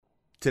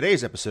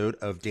Today's episode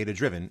of Data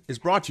Driven is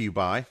brought to you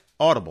by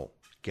Audible.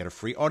 Get a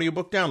free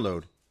audiobook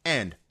download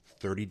and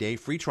 30-day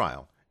free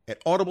trial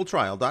at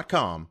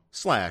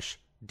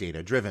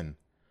audibletrial.com/datadriven.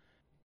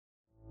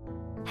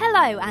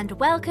 Hello and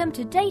welcome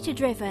to Data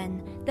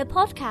Driven, the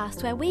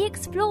podcast where we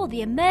explore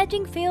the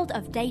emerging field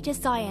of data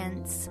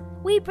science.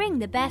 We bring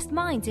the best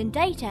minds in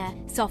data,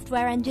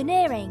 software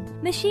engineering,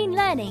 machine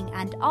learning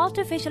and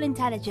artificial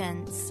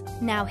intelligence.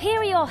 Now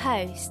here are your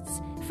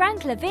hosts,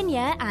 Frank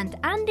Lavinia and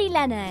Andy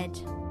Leonard.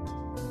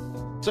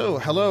 So,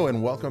 hello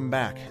and welcome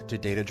back to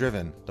Data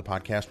Driven, the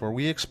podcast where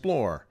we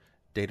explore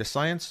data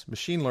science,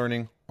 machine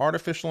learning,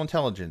 artificial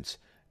intelligence,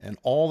 and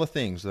all the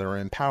things that are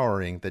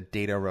empowering the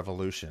data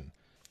revolution.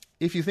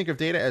 If you think of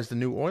data as the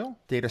new oil,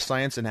 data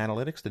science and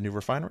analytics the new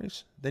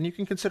refineries, then you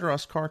can consider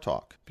us Car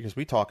Talk, because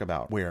we talk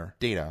about where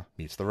data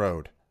meets the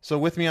road. So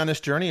with me on this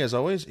journey, as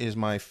always, is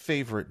my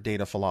favorite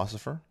data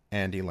philosopher,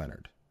 Andy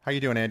Leonard. How you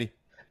doing, Andy?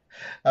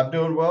 I'm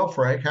doing well,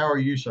 Frank. How are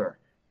you, sir?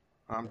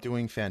 I'm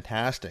doing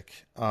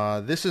fantastic.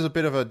 This is a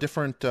bit of a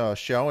different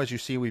show. As you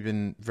see, we've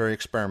been very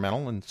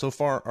experimental, and so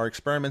far our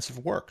experiments have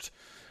worked.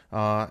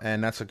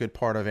 And that's a good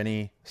part of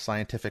any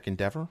scientific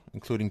endeavor,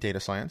 including data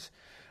science.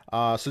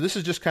 So this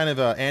is just kind of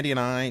Andy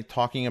and I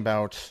talking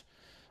about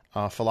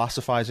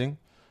philosophizing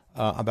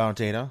about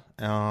data.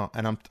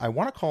 And I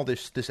want to call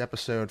this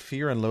episode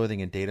Fear and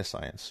Loathing in Data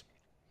Science.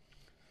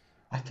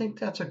 I think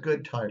that's a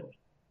good title.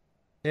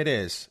 It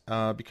is,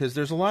 because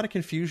there's a lot of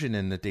confusion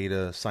in the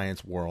data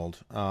science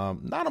world,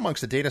 not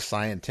amongst the data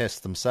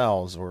scientists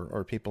themselves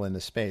or people in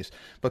this space,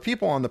 but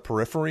people on the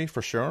periphery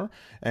for sure,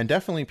 and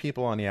definitely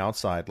people on the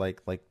outside,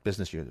 like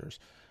business users.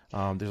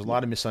 There's a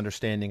lot of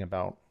misunderstanding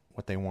about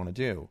what they want to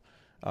do,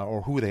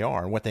 or who they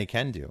are and what they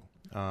can do.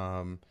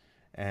 So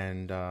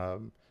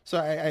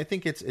I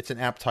think it's an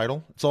apt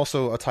title. It's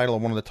also a title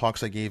of one of the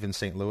talks I gave in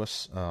St.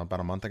 Louis about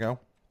a month ago.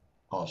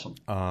 Awesome.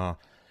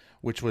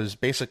 Which was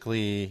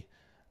basically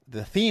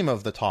the theme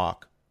of the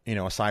talk,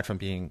 aside from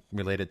being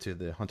related to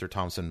the Hunter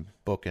Thompson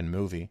book and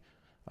movie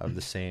of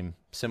the same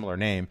similar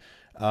name,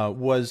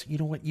 was,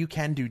 you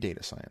can do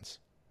data science.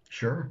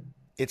 Sure.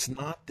 It's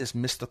not this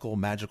mystical,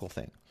 magical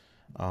thing.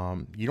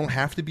 You don't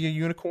have to be a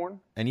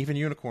unicorn, and even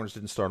unicorns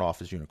didn't start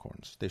off as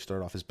unicorns. They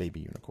started off as baby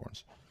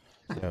unicorns.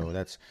 So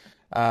that's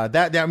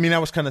that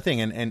was kind of the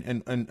thing.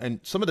 And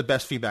some of the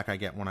best feedback I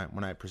get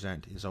when I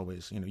present is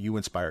always, you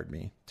inspired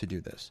me to do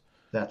this.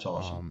 That's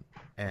awesome.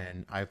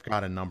 And I've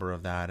got a number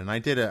of that. And I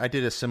did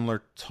a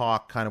similar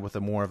talk kind of with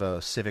more of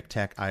a civic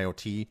tech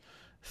IoT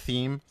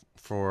theme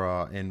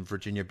for in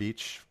Virginia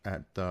Beach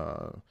at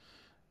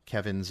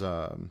Kevin's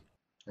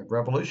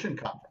Revolution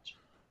conference.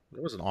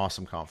 It was an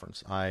awesome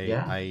conference.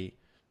 I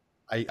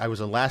was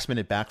a last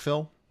minute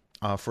backfill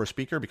for a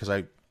speaker because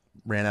I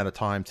ran out of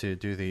time to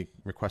do the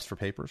request for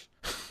papers.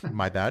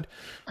 My bad.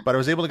 But I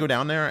was able to go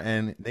down there,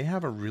 and they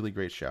have a really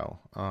great show.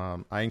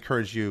 I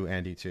encourage you,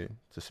 Andy, to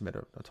submit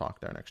a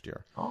talk there next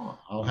year. Oh,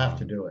 I'll have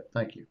to do it.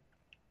 Thank you.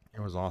 It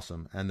was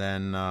awesome. And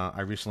then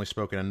I recently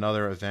spoke at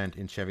another event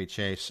in Chevy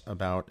Chase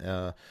about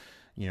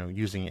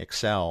using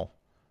Excel.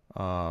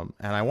 And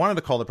I wanted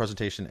to call the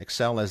presentation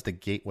Excel as the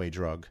gateway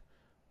drug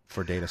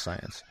for data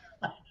science.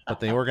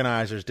 But the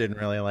organizers didn't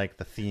really like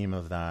the theme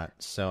of that,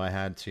 so I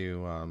had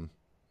to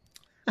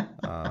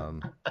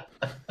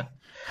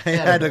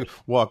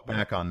walk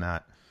back on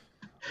that.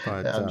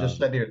 But I'm just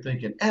sitting here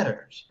thinking,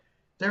 editors,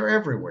 they're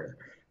everywhere.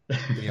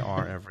 They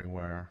are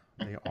everywhere.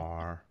 They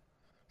are.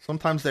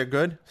 Sometimes they're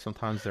good.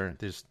 Sometimes they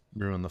just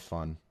ruin the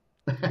fun.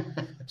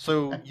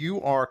 So you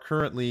are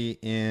currently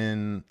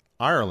in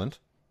Ireland,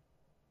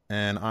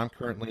 and I'm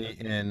currently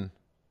in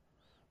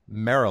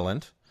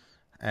Maryland.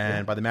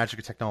 And by the magic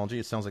of technology,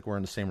 it sounds like we're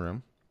in the same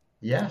room.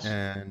 Yes.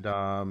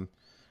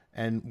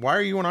 And why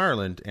are you in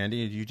Ireland,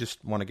 Andy? Do you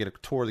just want to get a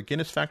tour of the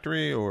Guinness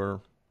factory or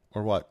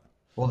what?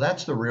 Well,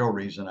 that's the real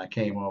reason I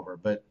came over.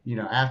 But,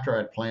 after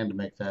I'd planned to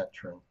make that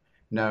trip.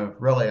 No,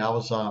 really,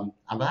 I'm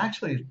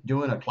actually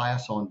doing a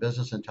class on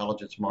business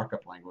intelligence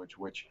markup language,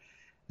 which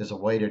is a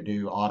way to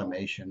do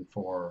automation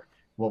for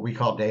what we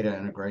call data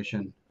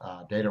integration,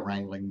 data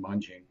wrangling,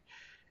 munging.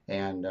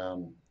 And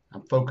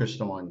I'm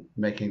focused on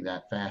making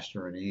that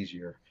faster and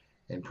easier,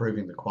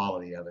 improving the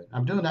quality of it.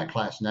 I'm doing that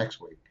class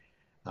next week.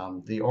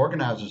 The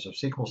organizers of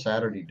SQL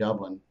Saturday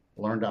Dublin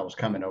learned I was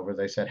coming over.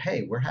 They said,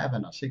 hey, we're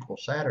having a SQL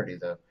Saturday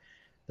the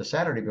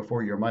Saturday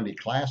before your Monday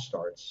class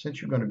starts.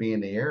 Since you're going to be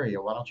in the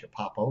area, why don't you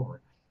pop over?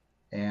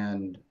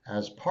 And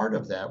as part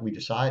of that, we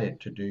decided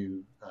to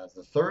do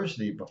the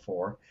Thursday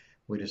before,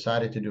 we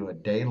decided to do a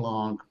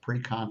day-long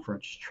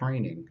pre-conference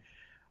training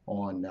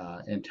on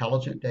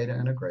intelligent data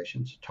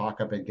integrations, a talk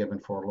I've been given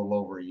for a little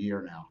over a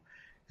year now.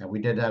 And we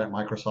did that at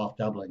Microsoft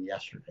Dublin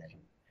yesterday.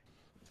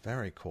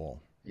 Very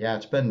cool. Yeah,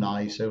 it's been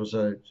nice. It was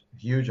a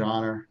huge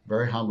honor,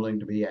 very humbling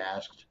to be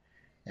asked,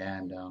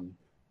 and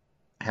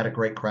had a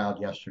great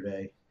crowd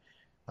yesterday.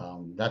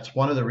 That's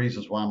one of the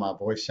reasons why my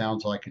voice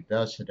sounds like it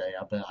does today.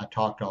 I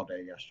talked all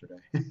day yesterday.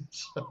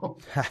 So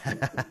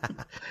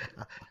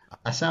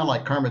I sound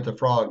like Kermit the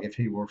Frog if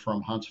he were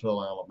from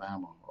Huntsville,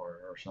 Alabama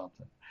or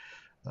something.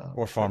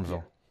 Or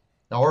Farmville.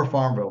 or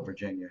Farmville,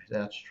 Virginia.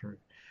 That's true.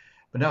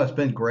 But no, it's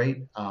been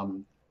great.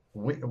 I'm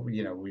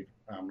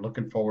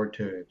looking forward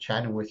to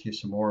chatting with you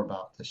some more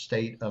about the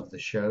state of the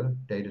show,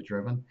 Data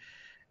Driven,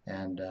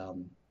 and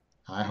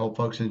I hope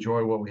folks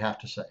enjoy what we have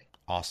to say.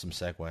 Awesome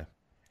segue.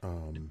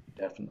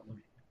 Definitely.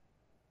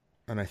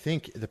 And I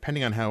think,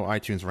 depending on how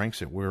iTunes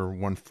ranks it, we're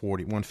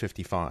 140,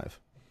 155.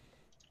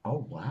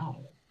 Oh, wow.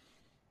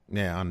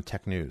 Yeah, on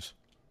Tech News.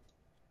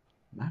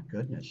 My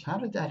goodness. How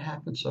did that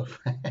happen so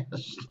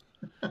fast?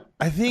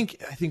 I think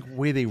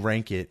way they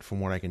rank it, from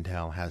what I can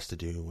tell, has to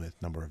do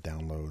with number of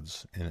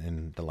downloads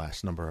in the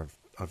last number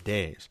of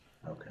days.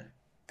 Okay.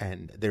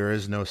 And there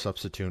is no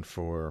substitute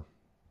for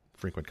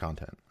frequent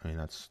content. I mean,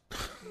 that's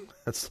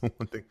that's the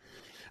one thing.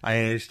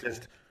 It's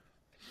just,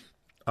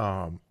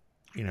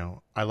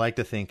 I like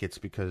to think it's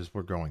because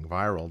we're going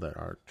viral that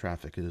our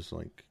traffic is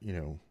like,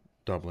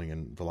 doubling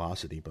in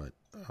velocity, but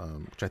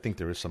which I think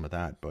there is some of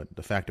that. But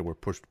the fact that we're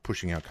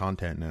pushing out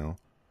content now,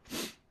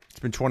 it's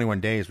been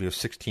 21 days. We have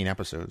 16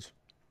 episodes.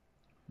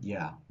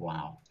 Yeah.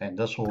 Wow. And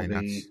this will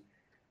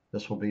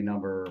be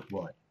number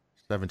what?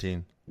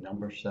 17.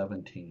 Number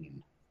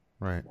 17.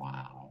 Right.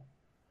 Wow.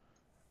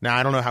 Now,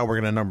 I don't know how we're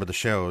going to number the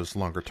shows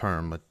longer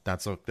term, but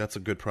that's a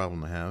good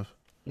problem to have.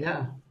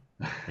 Yeah.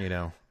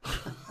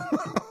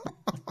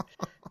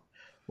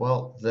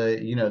 Well,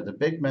 the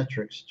big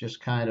metrics, just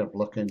kind of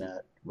looking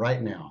at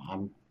right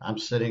now. I'm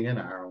sitting in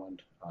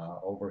Ireland.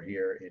 Over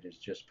here, it is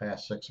just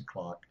past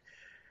 6:00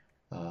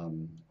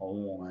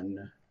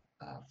 on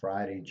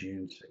Friday,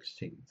 June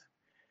 16th,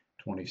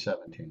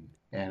 2017,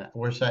 and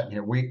we're sitting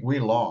here. We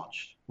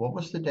launched. What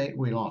was the date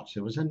we launched?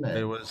 It was in May.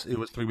 It was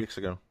 3 weeks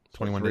ago.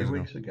 21 3 days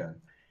weeks ago.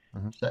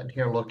 ago. Sitting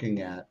here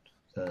looking at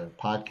the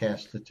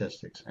podcast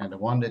statistics, and the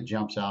one that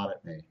jumps out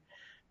at me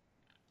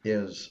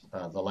is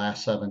the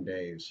last 7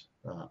 days,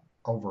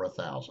 over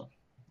 1,000.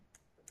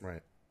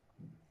 Right.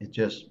 It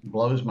just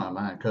blows my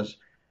mind because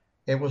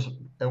it was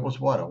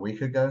what, a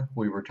week ago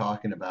we were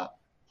talking about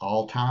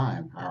our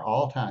all-time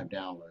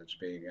downloads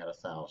being at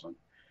 1,000,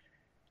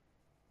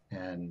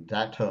 and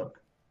that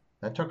took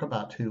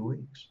about 2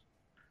 weeks.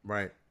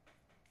 Right.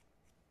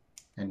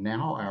 And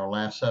now our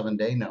last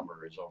 7-day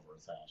number is over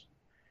 1,000.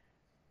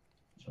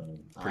 So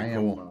Pretty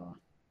cool.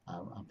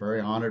 I'm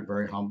very honored,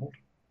 very humbled.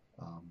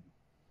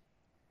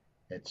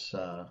 It's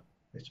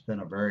been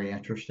a very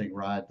interesting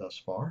ride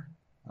thus far.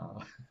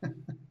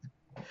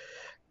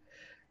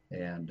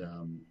 And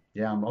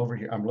I'm over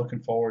here. I'm looking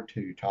forward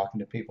to talking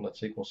to people at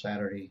SQL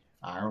Saturday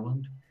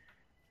Ireland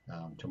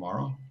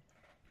tomorrow.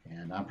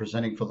 And I'm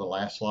presenting for the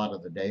last slot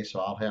of the day, so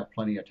I'll have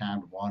plenty of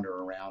time to wander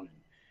around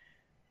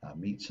and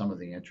meet some of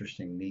the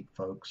interesting, neat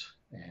folks.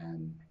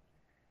 And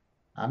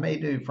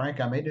Frank,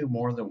 I may do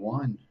more than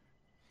one.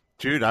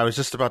 Dude, I was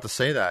just about to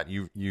say that.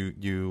 You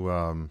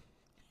you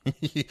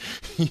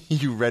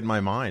read my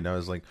mind. I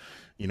was like,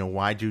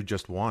 why do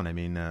just one? I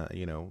mean,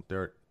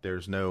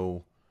 there's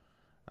no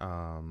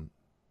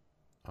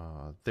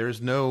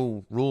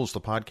rules to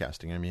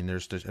podcasting. I mean,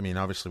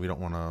 obviously we don't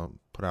want to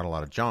put out a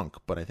lot of junk,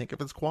 but I think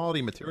if it's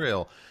quality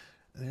material,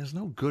 there's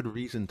no good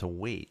reason to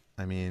wait.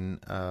 I mean,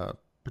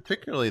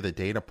 particularly the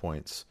data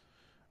points,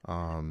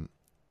 and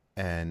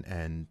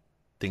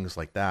things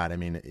like that. I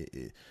mean,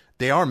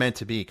 they are meant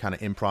to be kind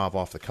of improv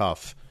off the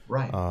cuff.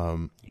 Right.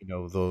 The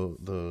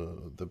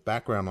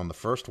background on the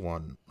first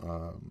one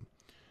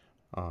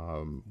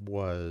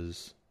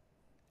was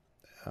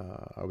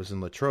I was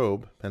in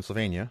Latrobe,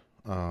 Pennsylvania.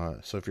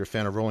 So if you're a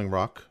fan of Rolling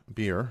Rock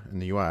beer in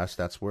the U.S.,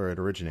 that's where it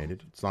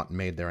originated. It's not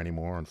made there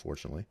anymore,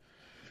 unfortunately.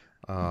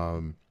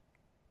 Yeah,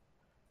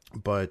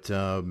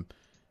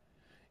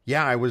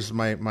 I was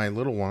my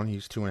little one.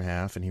 He's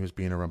 2.5, and he was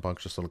being a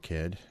rambunctious little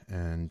kid,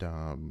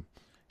 and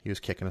he was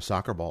kicking a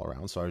soccer ball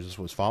around. So I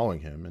was following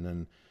him, and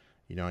then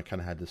I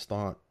kind of had this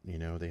thought.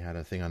 They had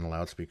a thing on the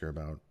loudspeaker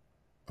about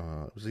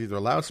it was either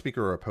a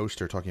loudspeaker or a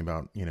poster talking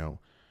about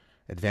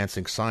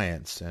advancing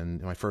science,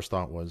 and my first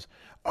thought was,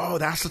 oh,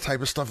 that's the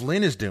type of stuff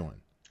Lynn is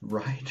doing.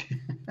 Right.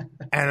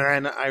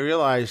 and I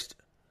realized,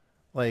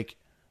 like,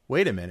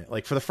 wait a minute,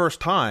 like for the first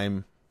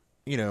time,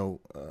 my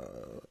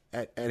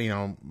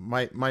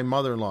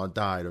mother-in-law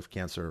died of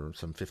cancer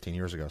some 15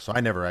 years ago, so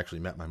I never actually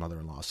met my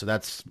mother-in-law. So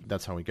that's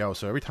how we go.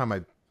 So every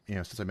time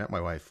since I met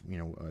my wife,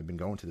 I've been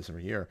going to this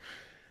every year.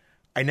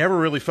 I never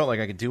really felt like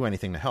I could do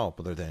anything to help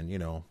other than,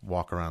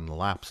 walk around the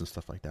laps and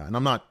stuff like that. And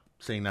I'm not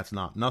saying that's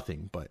not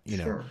nothing, but,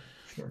 Sure.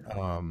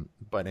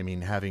 But I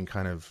mean, having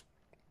kind of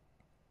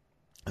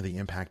the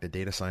impact that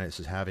data science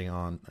is having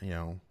on,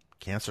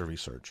 cancer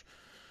research,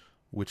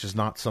 which is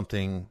not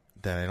something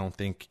that I don't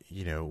think,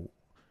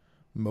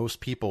 most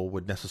people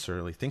would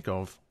necessarily think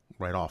of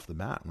right off the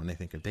bat. When they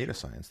think of data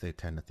science, they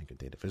tend to think of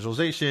data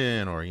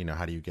visualization or,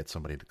 how do you get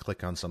somebody to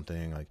click on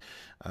something like,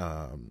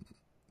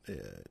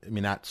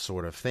 that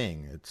sort of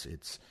thing.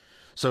 It's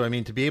so,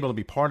 to be able to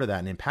be part of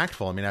that and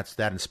impactful,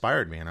 that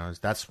inspired me. And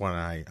that's when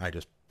I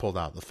just pulled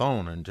out the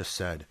phone and just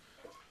said,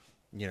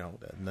 and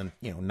then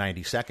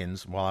 90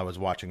 seconds while I was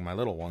watching my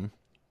little one.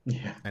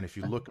 Yeah. And if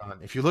you look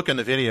in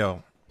the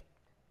video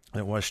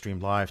that was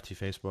streamed live to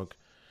Facebook,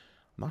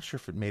 I'm not sure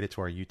if it made it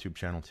to our YouTube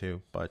channel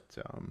too, but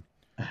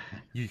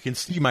you can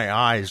see my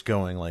eyes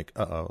going like,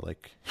 uh-oh,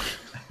 like,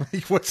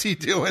 what's he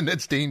doing?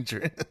 That's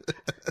dangerous.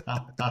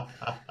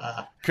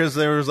 Because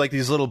there was like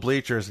these little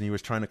bleachers and he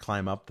was trying to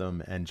climb up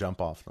them and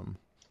jump off them.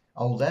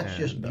 Oh, that's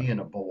just being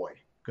a boy.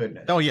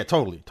 Goodness. Oh, yeah,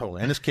 totally.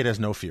 And this kid has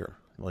no fear,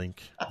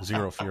 like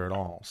zero fear at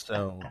all.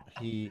 So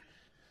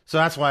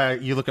that's why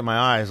you look at my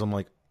eyes, I'm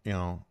like,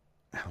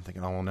 I'm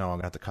thinking, oh, no, I'm going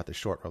to have to cut this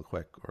short real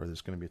quick or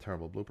there's going to be a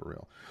terrible blooper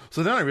reel.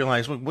 So then I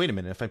realized, well, wait a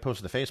minute, if I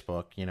post it to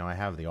Facebook, I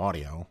have the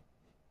audio.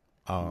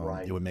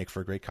 Right. It would make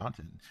for great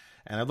content.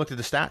 And I looked at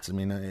the stats. I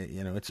mean,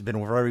 it's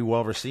been very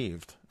well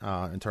received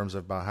in terms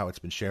of how it's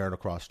been shared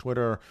across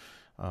Twitter,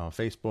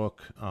 Facebook,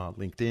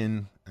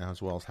 LinkedIn,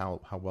 as well as how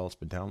well it's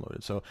been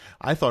downloaded. So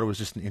I thought it was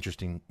just an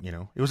interesting,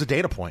 it was a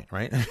data point,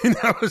 right?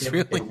 That was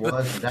It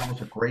was. That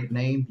was a great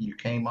name. You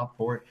came up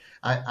for it.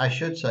 I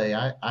should say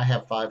I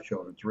have 5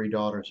 children, 3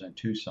 daughters and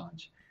 2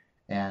 sons.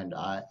 And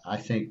I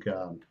think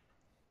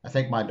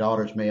my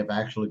daughters may have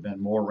actually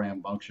been more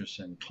rambunctious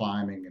in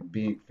climbing and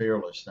being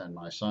fearless than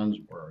my sons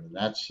were. And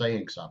that's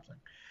saying something.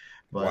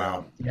 But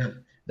wow.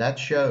 That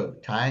show,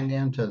 tying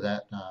into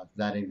that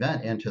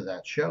event, into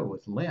that show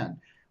with Lynn,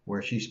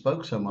 where she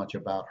spoke so much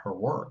about her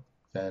work,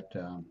 that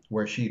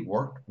where she'd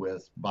worked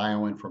with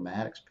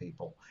bioinformatics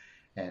people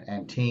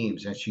and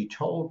teams, and she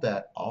told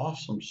that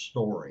awesome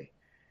story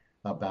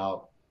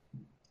about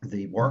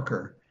the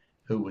worker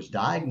who was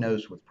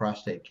diagnosed with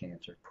prostate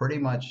cancer, pretty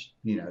much,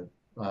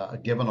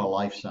 given a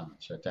life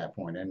sentence at that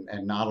point,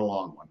 and not a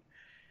long one,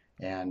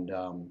 and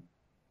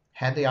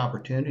had the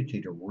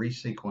opportunity to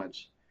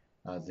resequence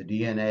the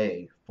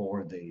DNA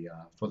for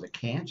the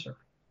cancer,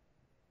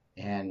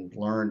 and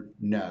learned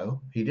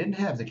no, he didn't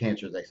have the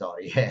cancer they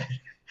thought he had,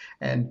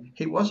 and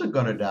he wasn't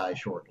going to die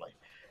shortly.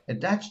 And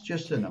that's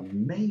just an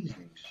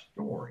amazing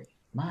story.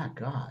 My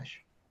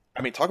gosh.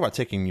 I mean, talk about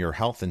taking your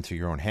health into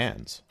your own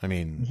hands. I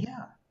mean,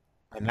 yeah.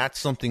 And that's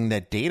something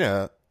that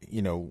data,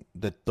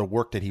 that the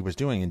work that he was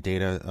doing in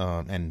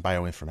data and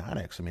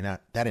bioinformatics, I mean,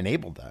 that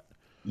enabled that.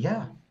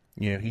 Yeah.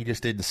 He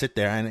just didn't sit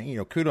there,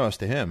 and kudos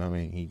to him. I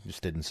mean, he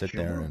just didn't sit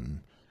there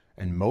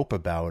and mope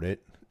about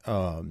it.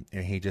 And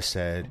he just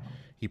said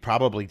he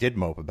probably did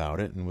mope about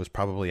it and was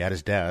probably at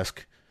his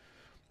desk.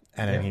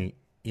 And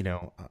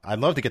then I'd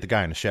love to get the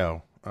guy on the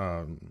show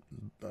at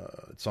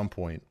some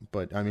point,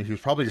 but I mean, he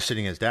was probably just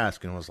sitting at his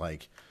desk and was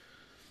like,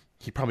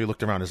 he probably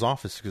looked around his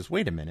office and goes,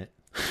 "Wait a minute,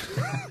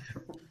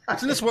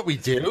 isn't this what we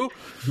do?"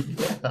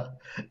 Yeah.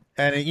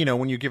 And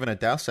when you're given a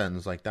death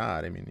sentence like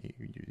that, I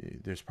mean,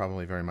 there's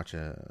probably very much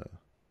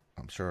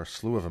I'm sure a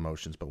slew of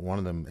emotions, but one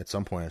of them at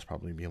some point is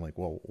probably being like,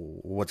 "Well,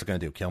 what's it going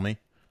to do? Kill me?"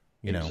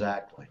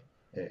 Exactly.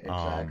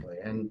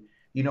 And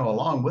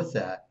along with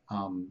that,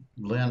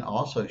 Lynn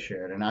also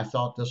shared, and I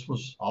thought this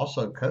was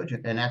also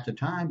cogent. And at the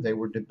time, they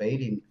were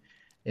debating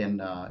in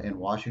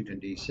Washington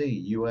D.C.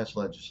 U.S.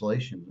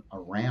 legislation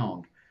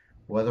around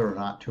whether or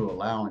not to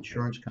allow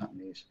insurance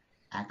companies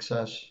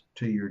access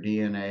to your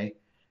DNA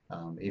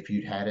if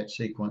you'd had it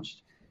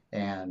sequenced,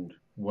 and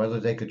whether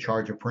they could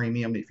charge a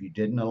premium if you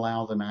didn't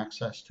allow them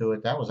access to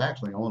it. That was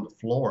actually on the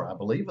floor, I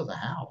believe, of the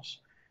House.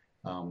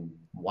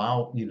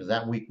 While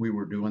that week we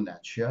were doing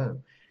that show,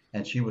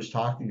 and she was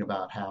talking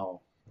about how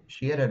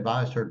she had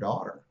advised her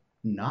daughter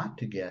not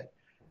to get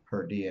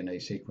her DNA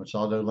sequenced,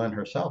 although Lynn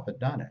herself had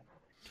done it.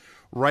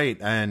 Right,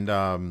 and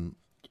I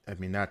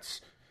mean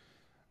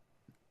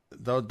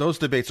those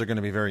debates are going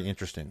to be very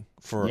interesting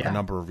for a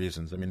number of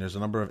reasons. I mean, there's a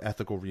number of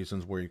ethical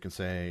reasons where you can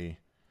say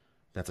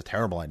that's a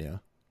terrible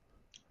idea.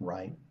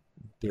 Right.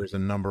 There's a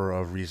number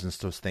of reasons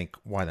to think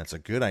why that's a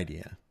good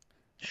idea.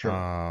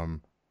 Sure.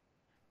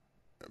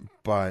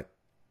 But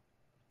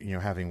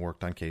having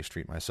worked on K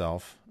Street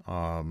myself,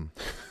 I'm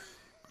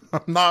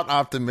not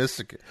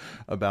optimistic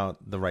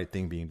about the right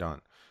thing being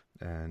done.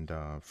 And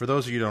for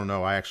those of you who don't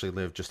know, I actually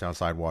live just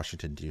outside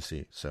Washington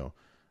D.C. So,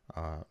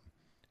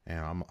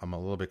 and I'm a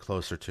little bit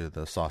closer to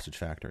the sausage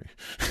factory.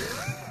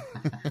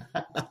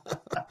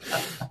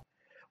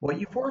 Well,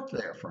 you've worked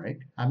there, Frank.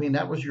 I mean,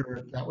 that was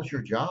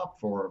your job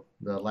for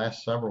the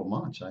last several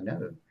months, I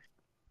know.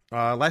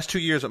 Last 2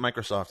 years at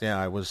Microsoft,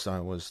 I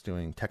was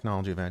doing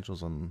technology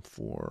evangelism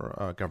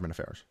for government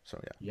affairs. So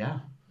Yeah.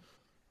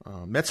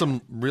 Met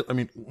some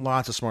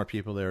lots of smart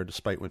people there,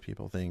 despite what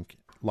people think.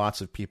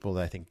 Lots of people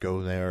that I think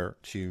go there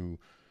to,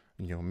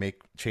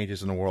 make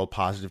changes in the world,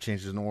 positive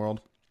changes in the world.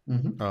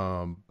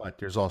 Mm-hmm. But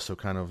there's also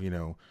kind of,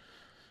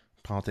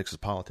 politics is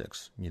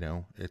politics.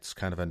 It's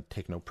kind of a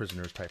take no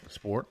prisoners type of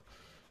sport.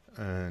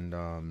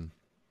 And,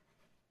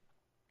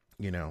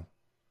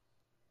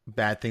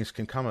 bad things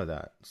can come of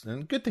that.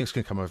 And good things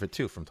can come of it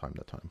too from time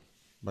to time.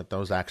 But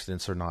those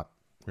accidents are not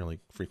really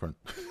frequent.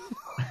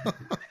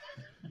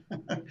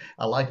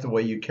 I like the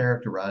way you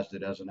characterized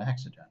it as an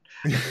accident.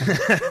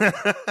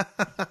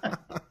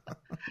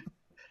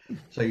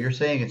 So you're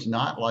saying it's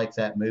not like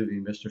that movie,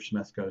 Mr.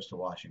 Smith Goes to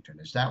Washington.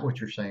 Is that what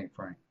you're saying,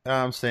 Frank?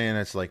 I'm saying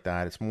it's like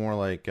that. It's more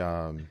like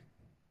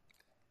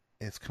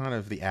it's kind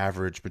of the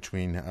average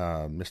between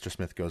Mr.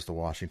 Smith Goes to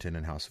Washington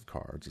and House of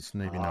Cards. It's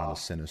maybe not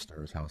as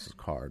sinister as House of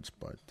Cards,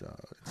 but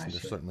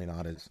it's certainly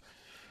not as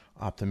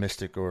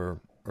optimistic or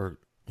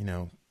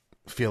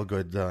feel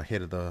good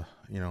hit of the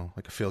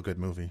like a feel good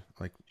movie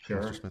like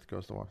Sure. Mr. Smith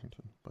Goes to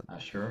Washington.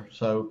 But Sure.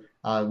 So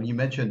you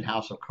mentioned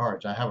House of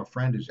Cards. I have a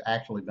friend who's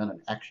actually been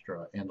an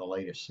extra in the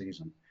latest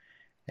season,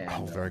 oh,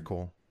 and very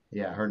cool.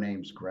 yeah, her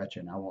name's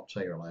Gretchen. I won't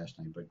say her last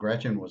name, but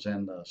Gretchen was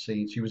in the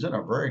scene. She was in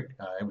a very.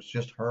 It was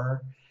just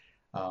her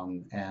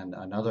and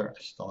another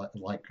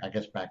like I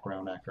guess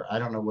background actor. I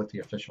don't know what the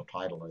official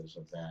title is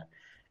of that,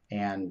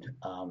 and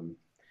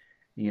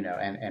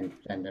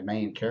and the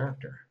main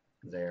character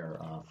there,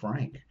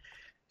 Frank.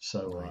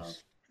 So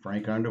Nice.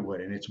 Frank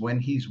Underwood, and it's when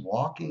he's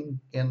walking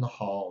in the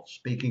hall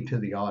speaking to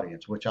the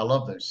audience, which I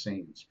love those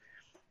scenes.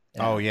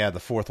 Oh And yeah, the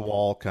fourth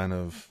wall kind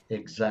of.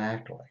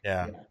 exactly,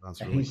 Yeah, yeah. that's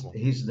And really he's cool.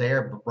 he's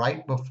there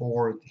right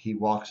before he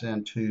walks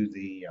into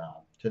the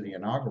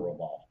inaugural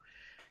ball,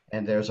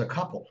 and there's a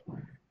couple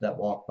that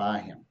walk by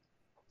him,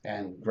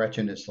 and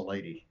Gretchen is the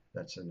lady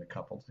that's in the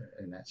couple there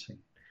in that scene.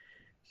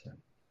 So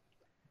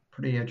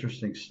pretty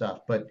interesting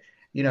stuff. But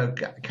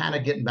kind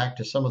of getting back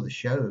to some of the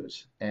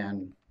shows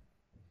and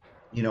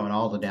and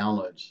all the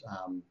downloads.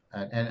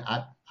 And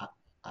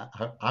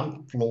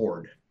I'm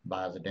floored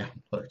by the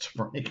downloads,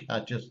 Frank. I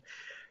just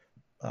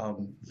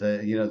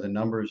the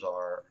numbers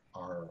are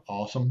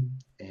awesome,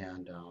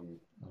 and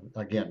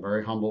again,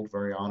 very humbled,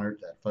 very honored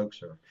that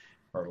folks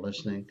are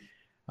listening.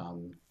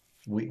 Um,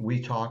 we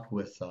talked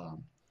with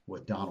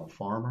Donald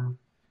Farmer.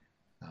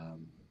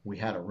 Um, we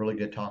had a really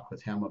good talk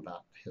with him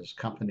about his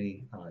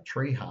company,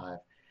 Tree Hive,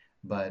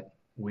 but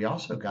we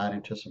also got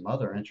into some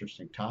other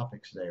interesting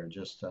topics there.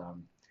 Just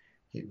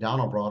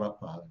Donald brought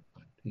up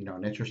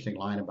an interesting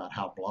line about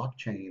how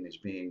blockchain is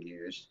being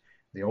used.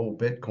 The old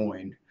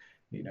Bitcoin,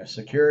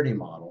 security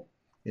model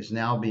is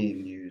now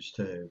being used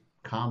to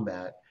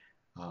combat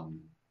um,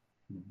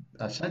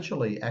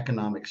 essentially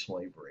economic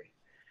slavery.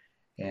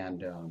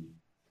 And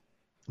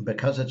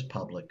because it's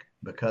public,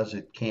 because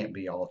it can't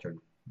be altered,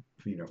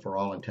 for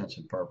all intents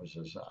and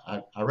purposes.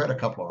 I read a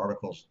couple of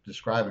articles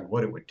describing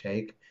what it would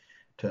take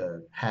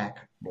to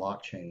hack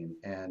blockchain,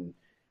 and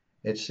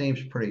it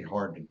seems pretty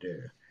hard to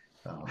do.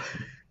 Uh,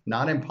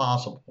 Not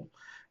impossible,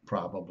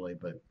 probably,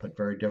 but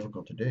very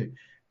difficult to do.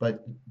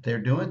 But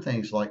they're doing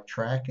things like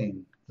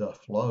tracking the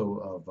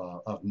flow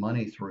of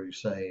money through,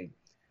 say,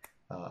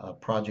 a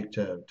project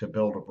to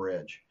build a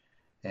bridge,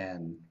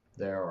 and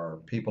there are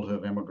people who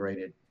have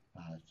immigrated,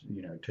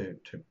 to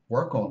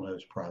work on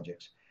those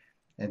projects,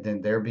 and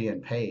then they're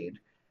being paid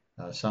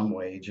some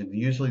wage, and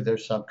usually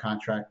there's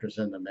subcontractors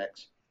in the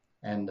mix.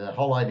 And the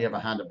whole idea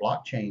behind the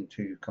blockchain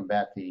to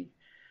combat the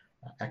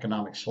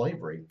economic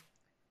slavery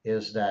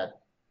is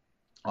that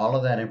all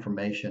of that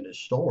information is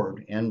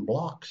stored in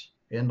blocks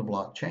in the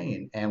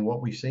blockchain. And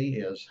what we see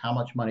is how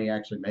much money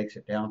actually makes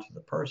it down to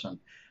the person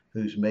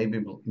who's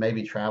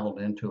maybe traveled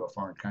into a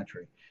foreign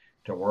country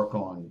to work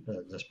on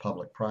this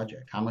public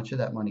project. How much of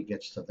that money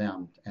gets to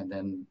them, and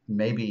then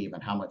maybe even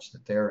how much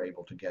that they're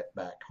able to get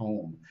back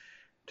home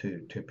to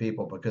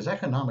people, because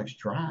economics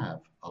drive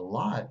a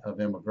lot of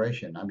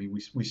immigration. I mean,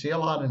 we see a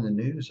lot in the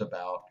news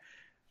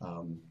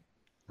um,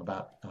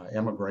 about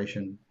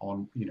immigration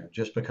on,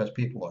 just because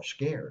people are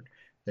scared.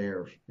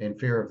 They're in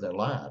fear of their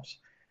lives.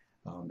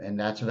 And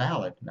that's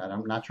valid. And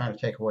I'm not trying to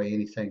take away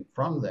anything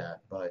from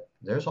that, but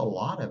there's a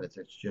lot of it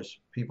that's just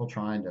people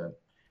trying to,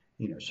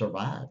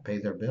 survive, pay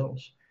their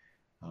bills,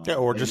 Yeah,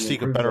 or just maybe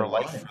seek a improve their better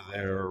life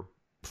life.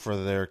 for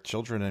their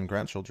children and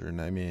grandchildren.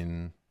 I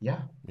mean,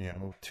 Yeah.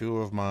 two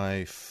of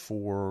my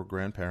four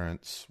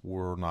grandparents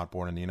were not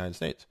born in the United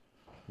States,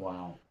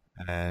 Wow.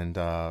 and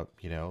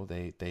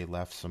they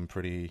left some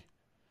pretty,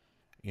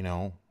 you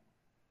know,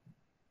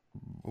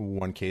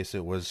 one case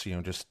it was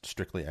just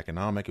strictly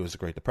economic. It was the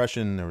Great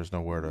Depression. There was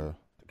nowhere to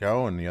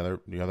go, and the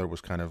other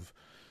was kind of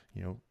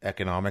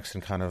economics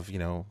and kind of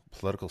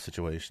political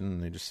situation.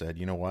 And they just said,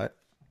 you know what,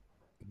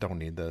 don't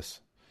need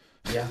this.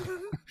 Yeah.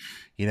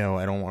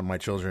 I don't want my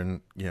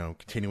children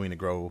continuing to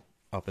grow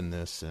up in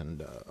this,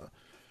 and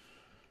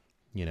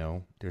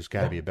there's got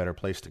to Yeah. be a better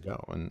place to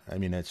go. And I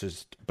mean, it's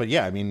just, but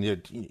yeah, I mean,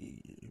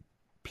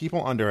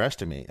 people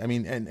underestimate. I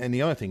mean, and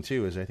the other thing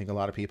too is I think a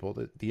lot of people,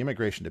 the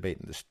immigration debate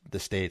in the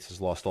States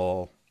has lost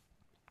all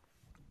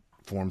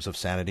forms of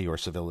sanity or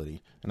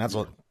civility, and that's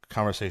a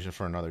conversation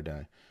for another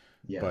day.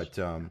 Yes.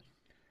 But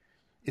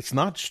it's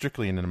not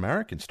strictly an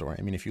American story.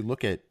 I mean, if you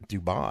look at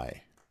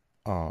Dubai,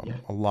 Yeah.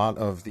 a lot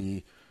of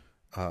the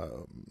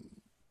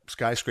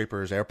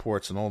skyscrapers,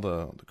 airports, and all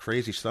the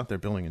crazy stuff they're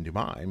building in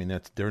Dubai, I mean,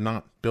 they're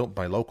not built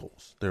by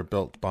locals. They're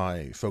built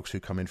by folks who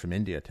come in from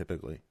India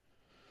typically.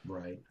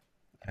 Right.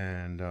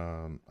 And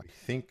I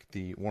think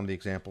one of the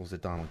examples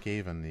that Donald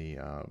gave in the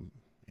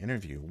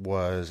interview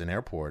was an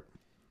airport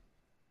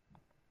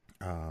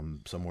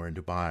somewhere in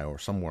Dubai or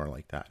somewhere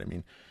like that. I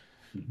mean,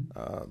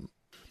 Hmm.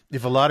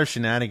 if a lot of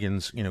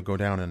shenanigans, go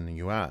down in the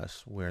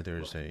U.S. where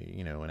there's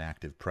an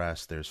active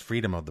press, there's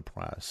freedom of the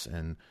press,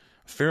 and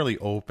fairly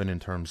open in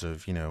terms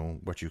of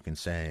what you can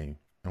say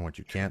and what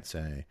you can't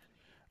say.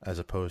 as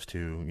opposed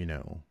to,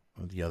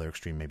 the other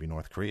extreme, maybe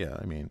North Korea.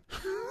 I mean,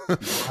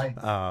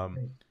 Right.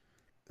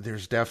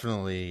 there's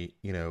definitely,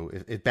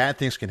 if bad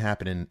things can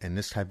happen in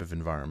this type of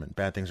environment,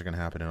 bad things are going to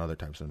happen in other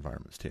types of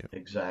environments too.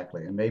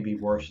 Exactly. And maybe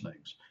worse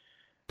things.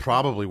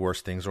 Probably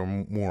worse things or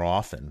more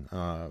often,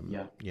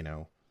 Yeah. you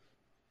know.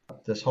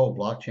 This whole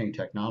blockchain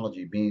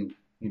technology being,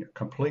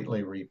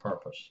 completely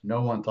repurposed.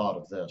 No one thought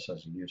of this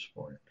as a use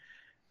for it.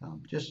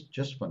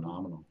 Just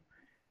phenomenal.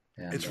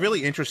 And It's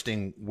really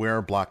interesting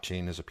where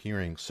blockchain is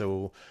appearing.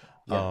 So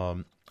yeah,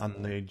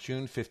 on the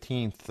June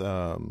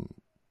 15th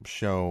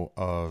show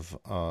of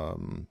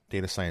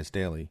Data Science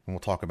Daily, and we'll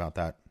talk about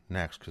that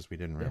next because we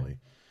didn't really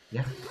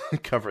yeah,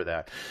 cover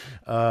that.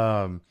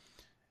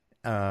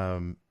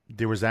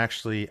 There was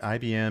actually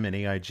IBM and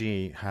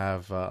AIG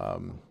have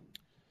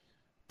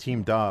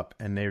teamed up,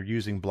 and they're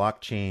using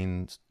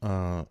blockchains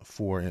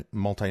for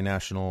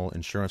multinational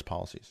insurance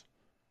policies.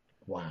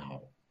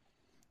 wow.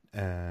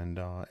 And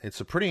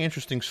it's a pretty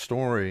interesting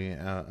story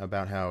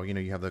about how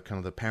you have the kind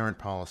of the parent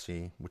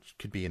policy, which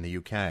could be in the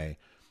UK,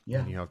 Yeah,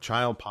 and you have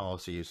child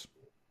policies,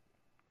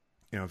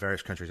 in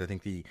various countries. I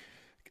think the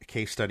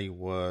case study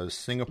was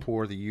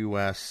Singapore, the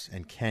US,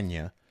 and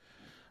Kenya,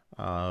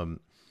 and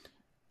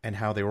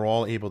how they were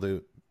all able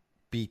to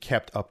be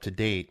kept up to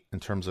date in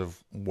terms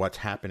of what's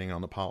happening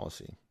on the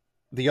policy.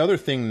 The other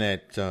thing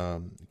that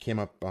came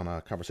up on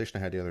a conversation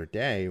I had the other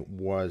day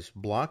was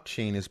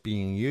blockchain is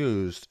being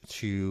used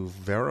to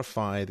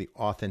verify the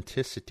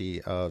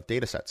authenticity of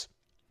data sets.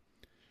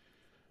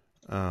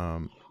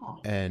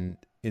 And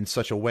in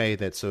such a way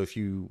that, so if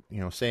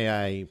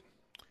say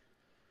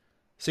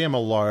I'm a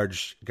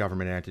large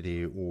government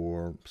entity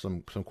or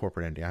some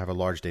corporate entity, I have a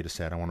large data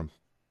set, I want to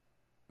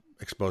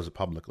expose it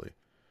publicly.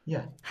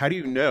 yeah, How do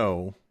you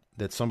know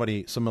that some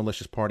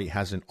malicious party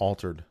hasn't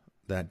altered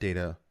that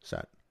data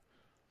set?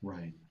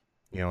 right.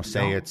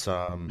 Say No. it's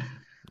I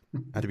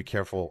have to be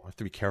careful.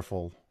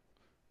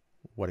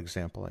 What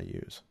example I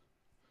use.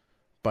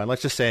 But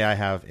let's just say I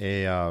have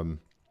a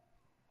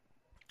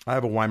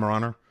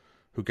Weimaraner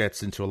who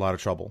gets into a lot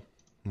of trouble,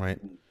 right?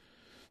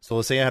 So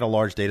let's say I had a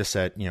large data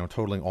set,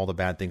 totaling all the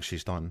bad things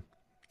she's done.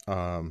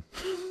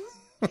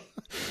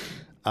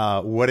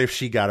 What if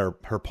she got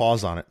her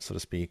paws on it, so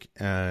to speak,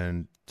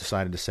 and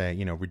decided to say,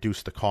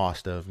 reduce the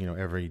cost of,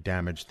 every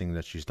damaged thing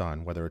that she's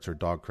done, whether it's her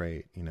dog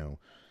crate,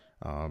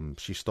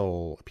 she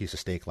stole a piece of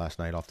steak last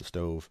night off the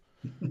stove.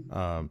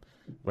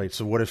 Right.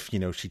 So what if,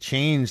 she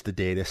changed the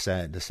data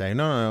set to say,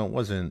 no, it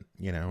wasn't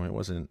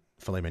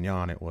filet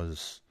mignon. It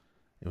was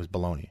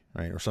bologna,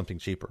 right? Or something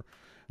cheaper.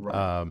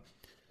 Right.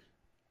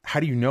 How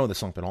do you know that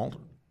something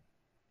altered?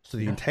 So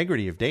the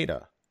integrity of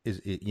data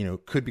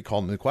could be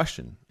called into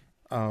question.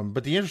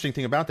 But the interesting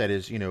thing about that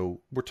is,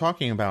 we're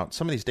talking about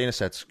some of these data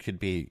sets could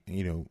be,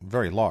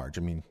 very large.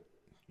 I mean,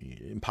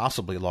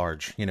 impossibly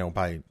large,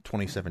 by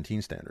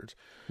 2017 standards.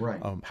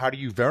 Right. How do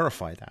you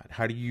verify that?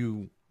 How do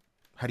you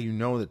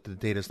know that the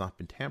data has not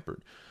been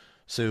tampered?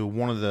 So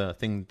one of the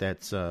things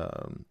that's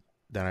that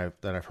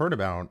I've heard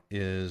about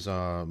is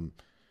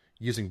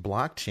using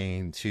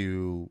blockchain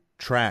to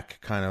track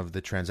kind of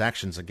the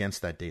transactions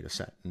against that data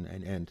set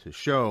and to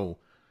show.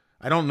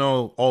 I don't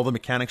know all the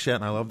mechanics yet,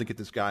 and I love to get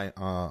this guy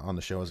on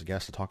the show as a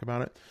guest to talk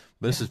about it.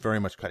 But this is very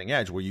much cutting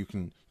edge, where you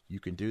can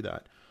do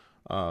that,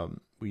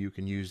 where you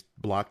can use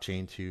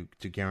blockchain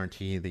to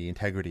guarantee the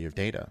integrity of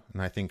data.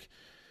 And I think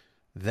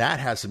that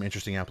has some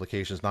interesting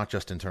applications, not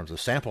just in terms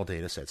of sample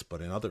data sets, but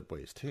in other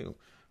ways too.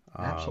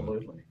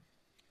 Absolutely.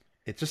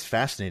 It's just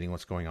fascinating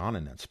what's going on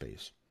in that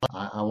space.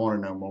 I want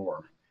to know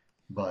more,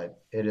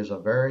 but it is a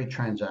very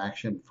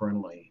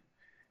transaction-friendly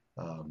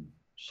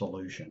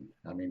solution.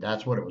 I mean,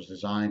 that's what it was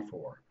designed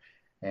for.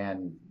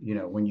 And,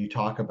 when you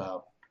talk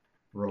about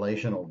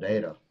relational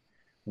data,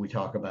 we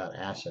talk about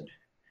ACID.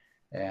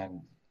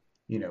 And,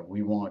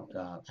 we want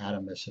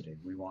atomicity,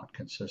 we want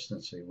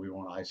consistency, we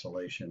want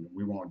isolation,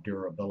 we want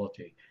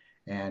durability.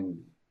 And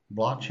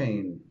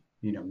blockchain,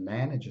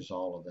 manages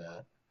all of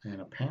that.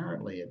 And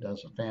apparently it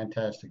does a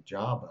fantastic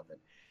job of it.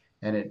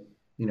 And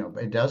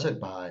it does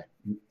it by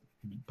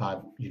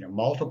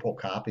multiple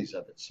copies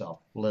of itself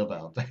live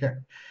out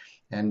there.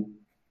 And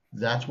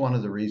that's one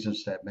of the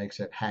reasons that makes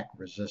it hack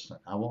resistant.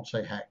 I won't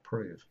say hack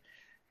proof,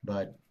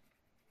 but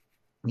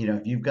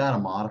if you've got to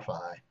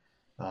modify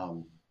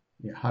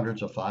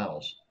hundreds of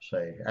files,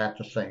 say at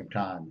the same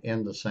time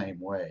in the same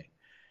way,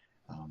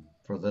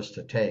 for this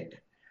to take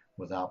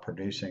without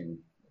producing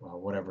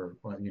whatever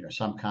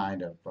some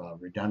kind of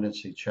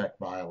redundancy check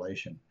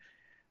violation,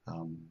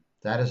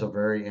 that is a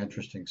very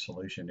interesting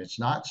solution. It's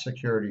not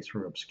security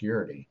through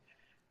obscurity,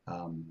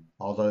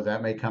 although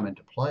that may come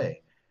into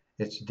play.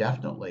 It's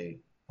definitely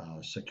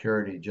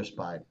security just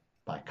by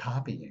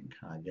copying,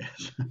 I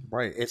guess.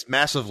 Right. It's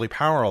massively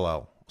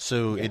parallel.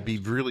 So Yes. it'd be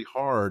really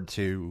hard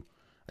to,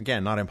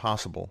 again, not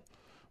impossible,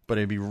 but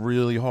it'd be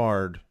really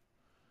hard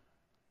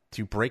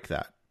to break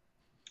that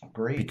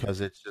Agreed.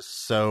 because it's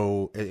just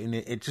so,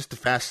 it's just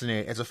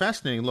it's a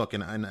fascinating look.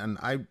 And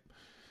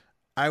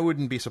I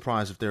wouldn't be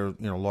surprised if there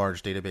are,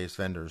 large database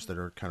vendors that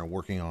are kind of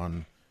working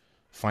on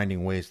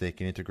finding ways they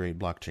can integrate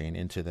blockchain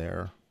into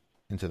their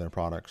into their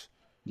products.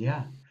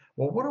 Yeah.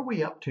 Well, what are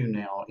we up to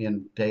now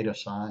in data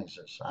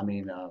sizes? I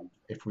mean,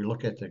 if we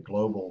look at the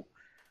global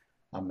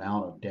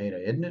amount of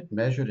data, isn't it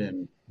measured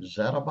in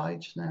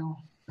zettabytes now?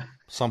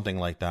 Something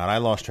like that. I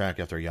lost track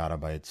after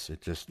yottabytes.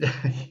 It just, Yeah,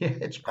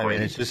 it's I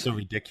mean, it's crazy. just so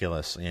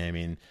ridiculous. I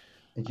mean,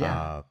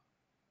 Yeah, uh,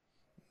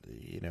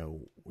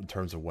 in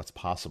terms of what's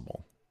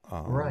possible.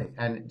 Um, right.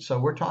 And so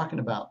we're talking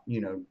about,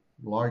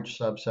 large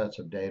subsets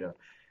of data,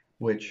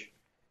 which,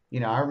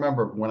 I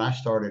remember when I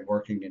started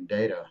working in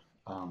data,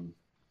 um,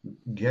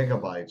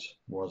 gigabytes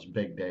was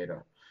big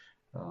data.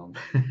 Um,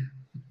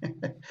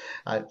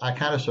 I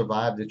kind of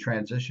survived the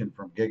transition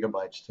from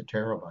gigabytes to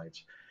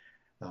terabytes.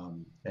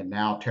 And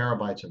now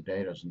terabytes of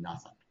data is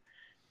nothing.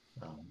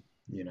 Um,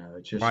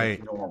 it's just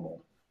right.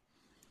 normal.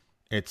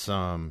 It's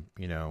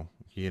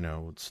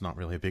it's not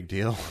really a big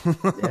deal.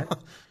 Yeah.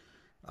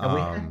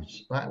 And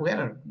um, we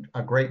had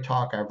a great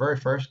talk. Our very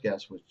first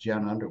guest was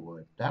Jen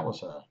Underwood. That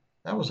was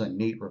a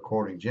neat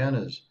recording. Jen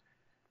is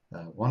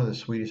one of the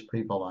sweetest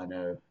people I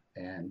know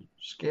and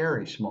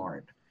scary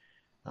smart.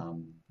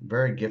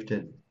 Very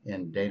gifted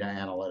in data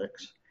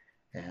analytics,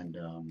 and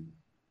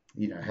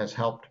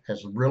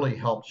has really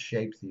helped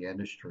shape the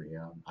industry.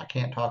 I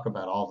can't talk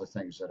about all the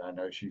things that I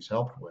know she's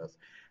helped with,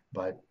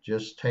 but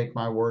just take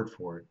my word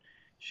for it.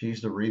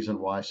 She's the reason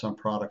why some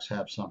products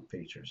have some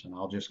features, and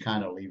I'll just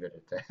kind of leave it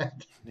at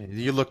that.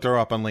 you looked her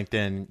up on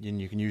LinkedIn,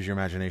 and you can use your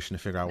imagination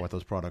to figure out what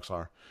those products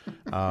are.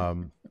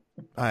 Um,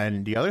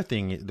 and the other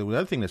thing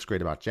that's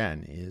great about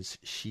Jen is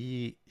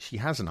she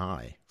has an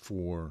eye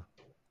for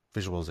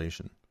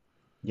visualization.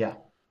 Yeah,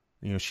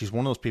 She's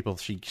one of those people.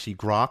 She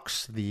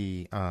groks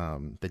the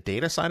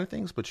data side of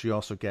things, but she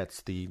also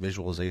gets the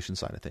visualization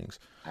side of things.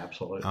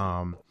 absolutely.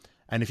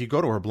 And if you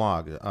go to her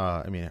blog,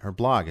 I mean, her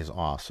blog is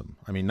awesome.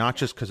 I mean, not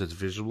just because it's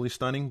visually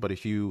stunning, but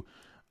if you,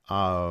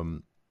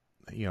 um,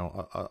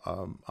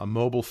 a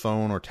mobile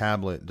phone or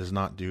tablet does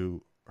not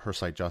do her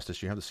site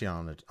justice. You have to see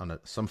it on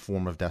some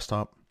form of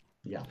desktop.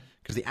 Yeah,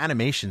 Because the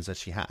animations that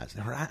she has,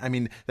 I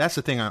mean, that's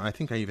the thing. I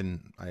think I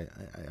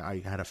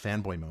had a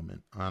fanboy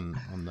moment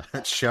on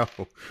that show,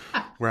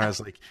 where I was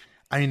like,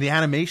 I mean, the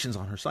animations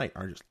on her site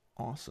are just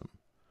awesome.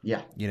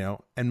 yeah,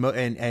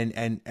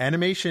 And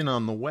animation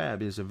on the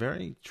web is a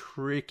very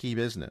tricky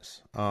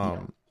business,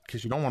 yeah,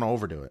 because you don't want to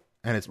overdo it,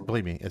 and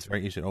believe me, it's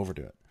very easy to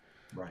overdo it.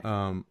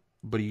 right,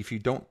 But if you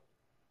don't,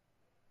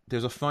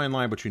 there's a fine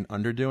line between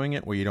underdoing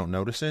it where you don't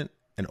notice it,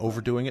 and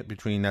overdoing it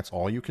between that's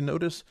all you can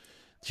notice,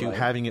 to right.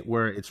 having it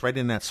where it's right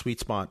in that sweet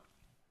spot,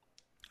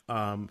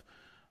 of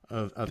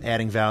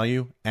adding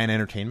value and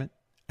entertainment,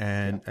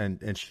 Yeah,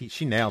 and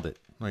she nailed it.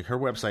 Like, her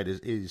website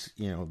is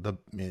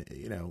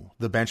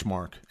the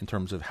benchmark in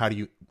terms of how do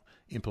you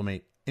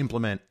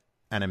implement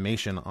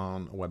animation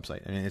on a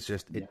website. I mean, it's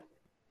just yeah.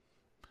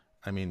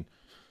 I mean,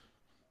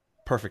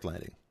 perfect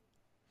lighting.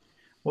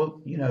 Well,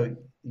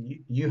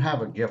 you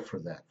have a gift for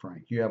that,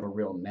 Frank. You have a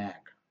real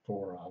knack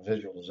for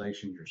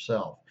visualization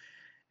yourself.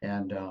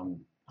 And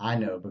I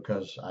know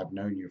because I've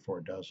known you for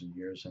a dozen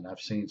years and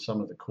I've seen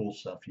some of the cool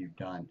stuff you've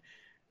done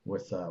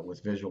with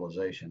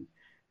visualization.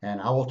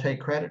 And I will take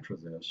credit for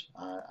this.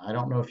 I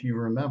don't know if you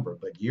remember,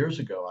 but years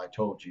ago I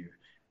told you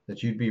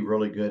that you'd be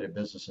really good at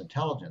business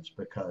intelligence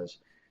because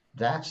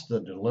that's the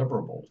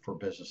deliverable for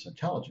business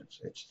intelligence.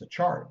 It's the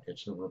chart,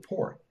 it's the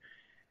report,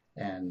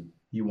 and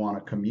you want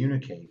to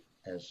communicate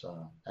as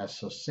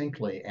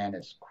succinctly and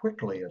as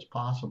quickly as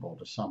possible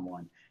to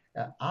someone.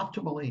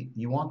 Optimally,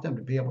 you want them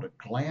to be able to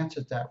glance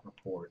at that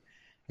report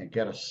and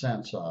get a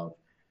sense of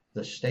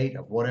the state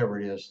of whatever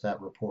it is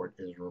that report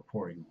is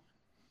reporting on.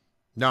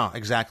 No,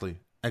 exactly.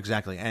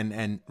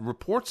 And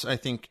reports, I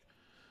think.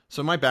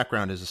 So my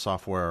background is a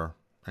software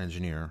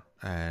engineer,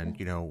 and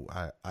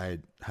I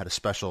had a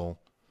special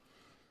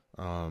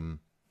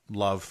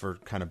love for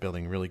kind of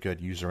building really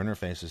good user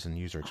interfaces and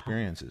user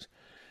experiences.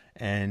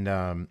 And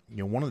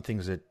one of the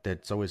things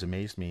that's always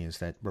amazed me is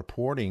that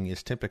reporting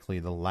is typically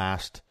the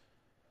last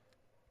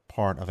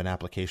part of an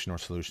application or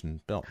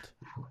solution built.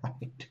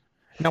 Right.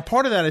 Now,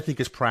 part of that I think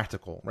is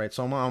practical, right?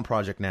 So I'm on a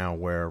project now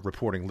where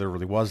reporting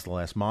literally was the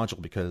last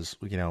module because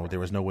there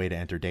was no way to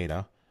enter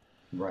data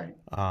Right.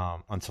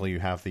 until you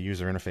have the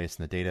user interface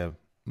and the data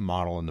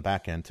model in the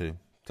back end to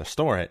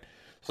store it.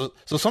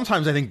 So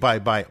sometimes I think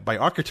by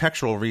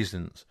architectural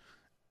reasons,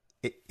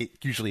 it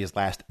usually is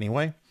last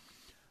anyway.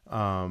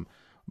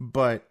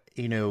 But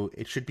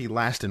it should be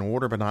last in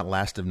order, but not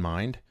last in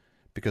mind,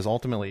 because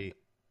ultimately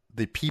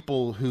the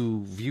people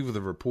who view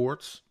the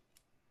reports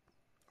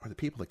are the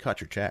people that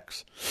cut your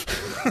checks.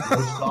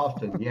 Most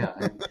often, yeah.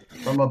 And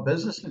from a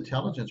business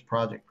intelligence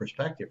project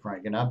perspective,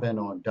 Frank, and I've been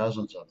on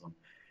dozens of them.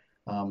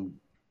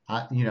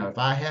 If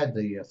I had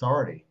the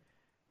authority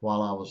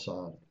while I was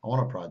on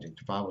a project,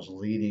 if I was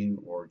leading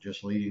or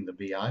just leading the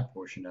BI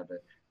portion of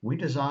it, we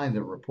designed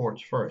the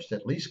reports first,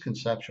 at least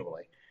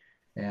conceptually.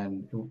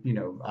 And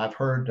I've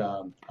heard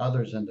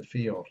others in the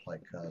field,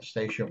 like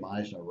Stacia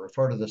Meisner,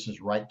 refer to this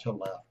as right to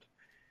left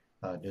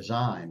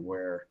design,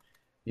 where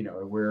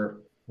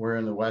we're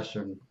in the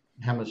Western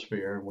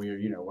hemisphere,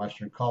 we're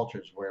Western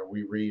cultures where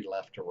we read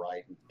left to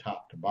right and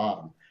top to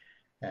bottom.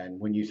 And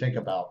when you think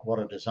about what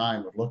a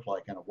design would look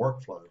like in a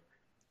workflow,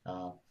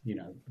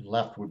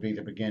 left would be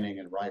the beginning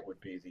and right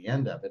would be the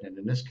end of it. And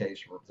in this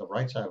case, the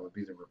right side would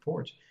be the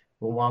reports.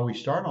 Well, while we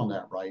start on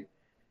that right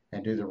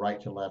and do the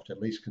right to left,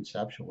 at least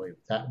conceptually,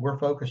 that we're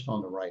focused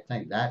on the right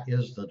thing. That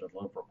is the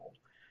deliverable,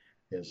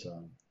 is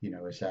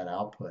that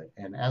output.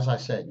 And as I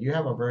said, you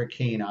have a very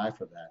keen eye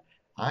for that.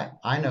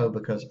 I know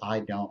because I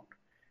don't.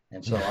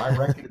 And so I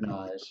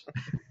recognize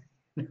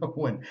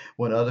when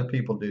other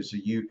people do. So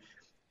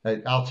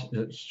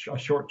a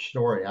short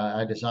story.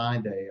 I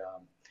designed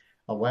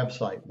a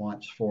website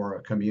once for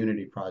a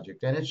community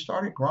project, and it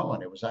started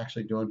growing. It was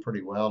actually doing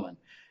pretty well, and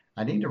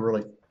I need to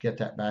really get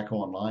that back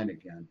online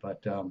again.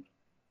 But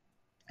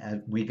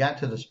and we got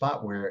to the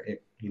spot where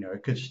it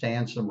could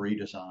stand some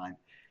redesign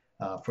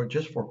for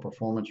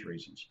performance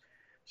reasons.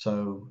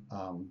 So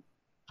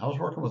I was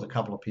working with a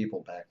couple of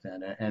people back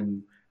then,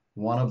 and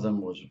one of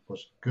them was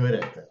good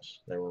at this.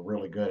 They were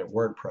really good at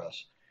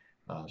WordPress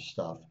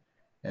stuff.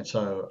 And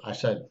so I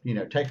said,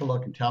 take a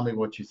look and tell me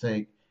what you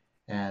think.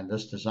 And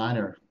this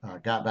designer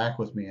got back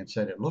with me and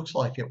said, it looks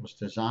like it was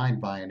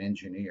designed by an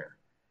engineer.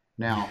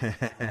 Now,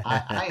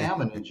 I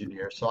am an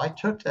engineer, so I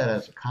took that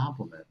as a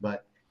compliment.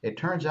 But it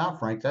turns out,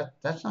 Frank,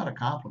 that's not a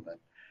compliment.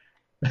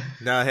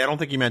 No, I don't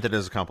think you meant it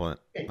as a compliment.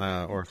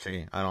 Or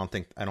see, I don't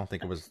think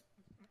it was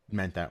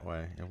meant that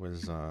way. It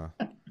was,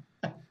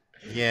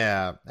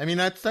 yeah. I mean,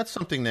 that's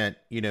something that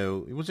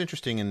it was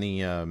interesting in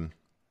the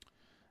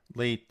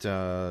late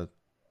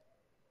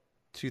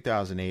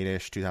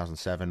 2008-ish,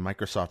 2007.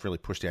 Microsoft really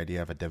pushed the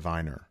idea of a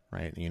diviner,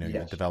 right?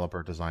 Yes.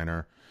 Developer,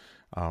 designer,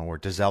 or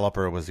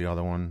developer was the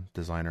other one,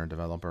 designer,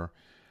 developer.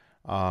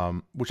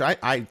 Which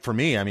for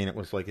me, I mean, it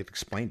was like it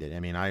explained it. I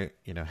mean,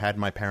 had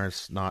my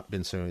parents not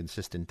been so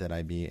insistent that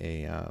I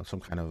be some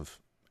kind of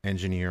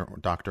engineer or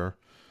doctor,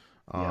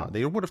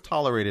 they would have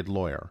tolerated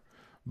lawyer.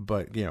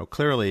 But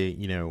clearly,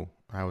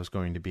 I was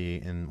going to be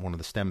in one of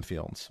the STEM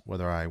fields,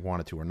 whether I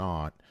wanted to or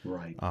not.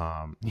 Right.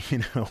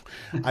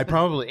 I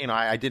probably,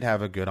 I did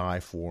have a good eye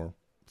for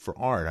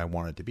art. I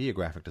wanted to be a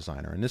graphic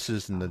designer, and this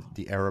is in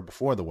the era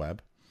before the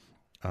web.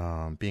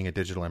 Being a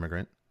digital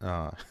immigrant,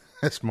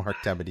 as Mark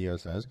Tabadio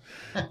says,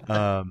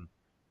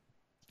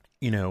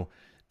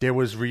 there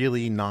was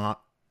really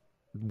not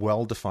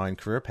well-defined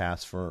career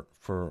paths for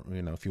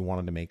if you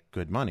wanted to make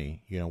good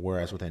money.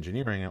 Whereas with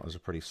engineering, it was a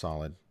pretty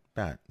solid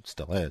bet. It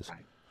still is.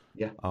 Right.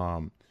 Yeah.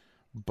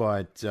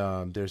 But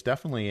there's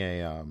definitely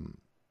a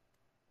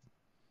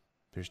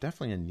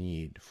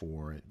need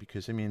for it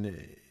because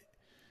it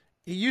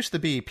used to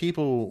be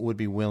people would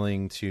be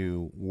willing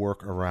to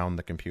work around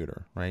the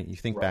computer, right? You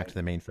think back to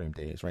the mainframe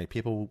days, right?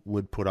 People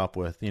would put up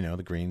with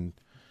the green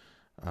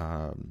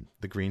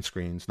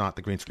screens, not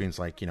the green screens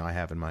like I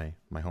have in my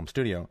home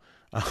studio,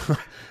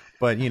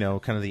 but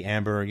kind of the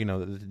amber,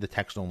 the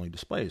text only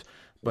displays.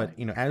 But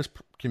as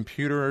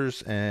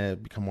computers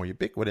become more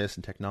ubiquitous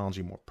and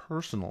technology more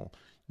personal,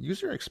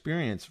 user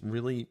experience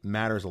really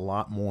matters a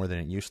lot more than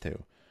it used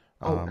to.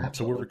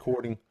 So we're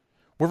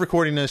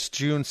recording this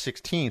June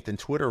 16th, and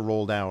Twitter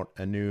rolled out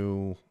a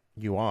new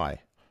UI.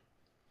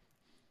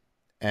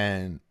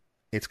 And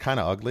it's kind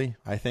of ugly,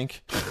 I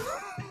think.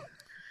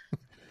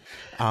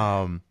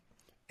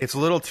 It's a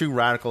little too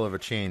radical of a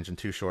change in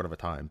too short of a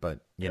time, but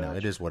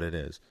it is what it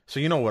is.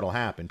 So what'll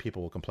happen.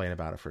 People will complain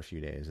about it for a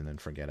few days and then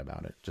forget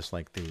about it. Just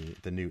like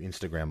the new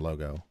Instagram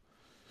logo.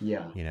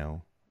 Yeah.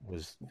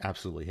 Was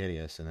absolutely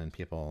hideous, and then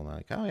people are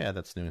like, oh yeah,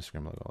 that's the new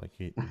Instagram logo. Like,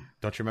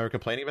 don't you remember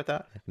complaining about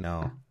that? Like,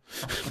 no.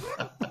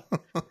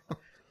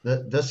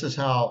 This is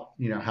how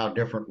how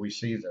different we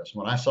see this.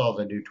 When I saw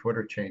the new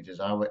Twitter changes,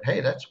 I went,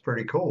 hey, that's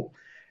pretty cool.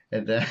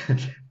 And then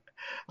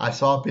I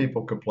saw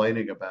people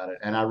complaining about it,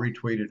 and I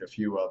retweeted a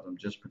few of them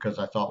just because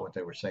I thought what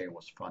they were saying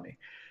was funny.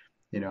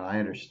 I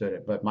understood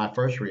it, but my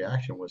first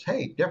reaction was,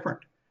 hey,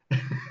 different.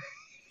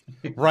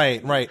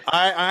 Right.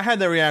 I had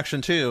that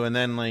reaction too, and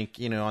then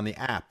on the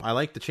app, I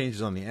like the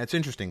changes on the. It's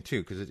interesting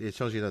too because it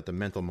shows you that the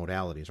mental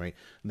modalities, right?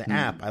 The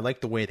app, I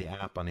like the way the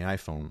app on the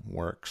iPhone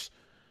works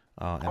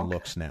and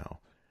looks now,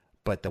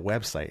 but the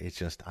website, it's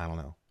just I don't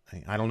know.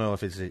 I don't know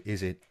if is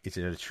it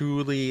a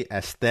truly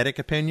aesthetic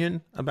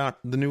opinion about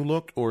the new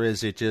look, or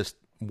is it just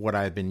what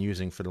I've been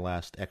using for the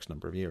last X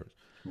number of years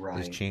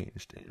has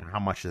changed? And how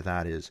much of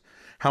that is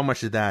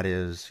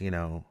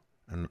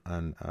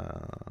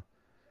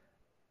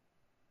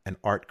an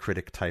art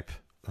critic type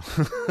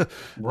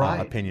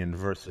opinion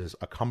versus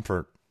a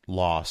comfort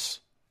loss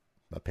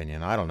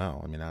opinion. I don't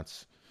know. I mean,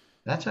 that's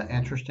an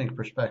interesting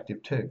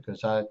perspective too,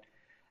 because I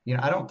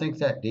don't think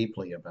that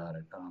deeply about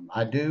it.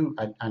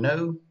 I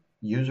know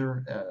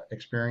user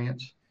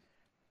experience.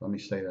 Let me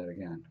say that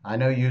again. I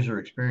know user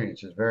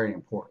experience is very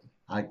important.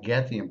 I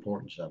get the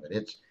importance of it.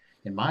 It's,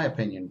 in my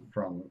opinion,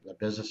 from the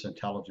business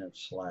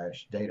intelligence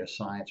 / data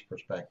science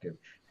perspective,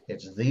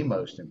 it's the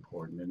most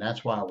important, and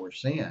that's why we're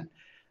seeing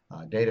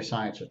data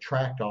science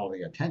attract all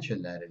the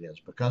attention that it is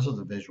because of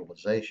the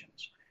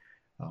visualizations.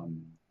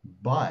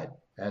 But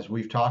as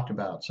we've talked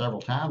about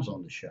several times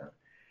on the show,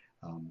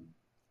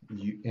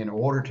 in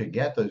order to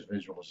get those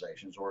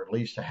visualizations, or at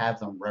least to have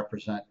them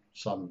represent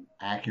some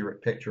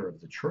accurate picture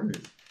of the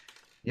truth,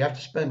 you have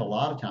to spend a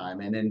lot of time.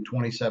 And in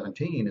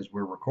 2017, as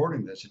we're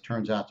recording this, it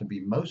turns out to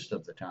be most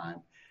of the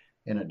time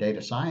in a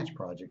data science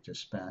project is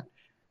spent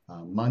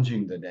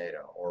munging the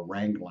data or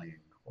wrangling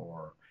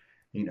or,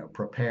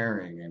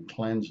 preparing and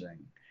cleansing.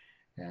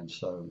 And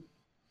so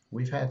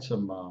we've had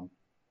some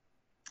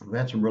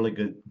really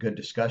good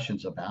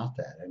discussions about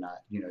that. And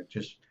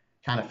just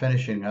kind of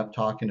finishing up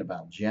talking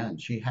about Jen,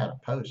 she had a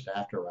post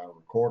after our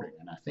recording,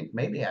 and I think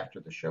maybe after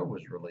the show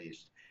was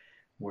released,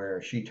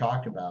 where she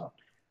talked about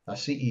a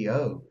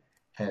CEO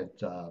had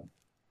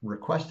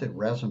requested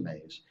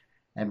resumes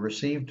and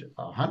received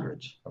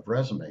hundreds of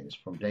resumes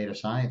from data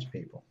science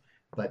people,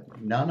 but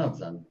none of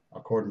them,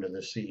 according to the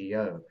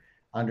CEO,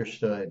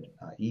 understood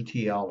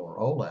ETL or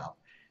OLAP,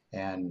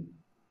 and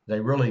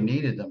they really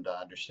needed them to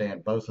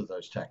understand both of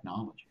those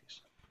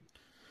technologies.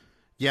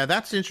 Yeah,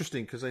 that's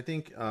interesting because I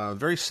think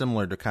very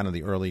similar to kind of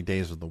the early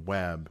days of the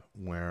web,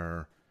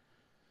 where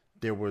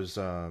there was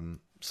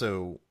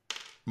so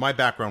my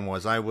background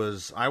was I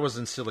was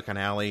in Silicon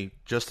Alley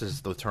just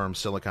as the term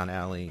Silicon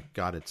Alley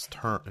got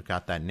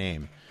that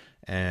name,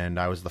 and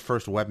I was the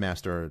first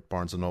webmaster at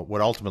Barnes & Noble,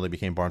 what ultimately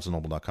became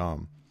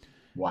BarnesandNoble.com.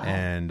 Wow.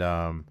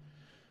 And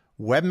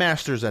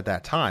webmasters at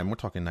that time, we're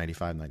talking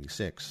 95,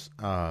 96,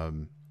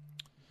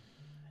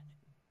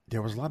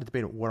 there was a lot of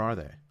debate. What are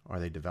they? Are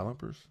they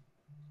developers?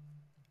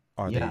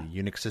 Are they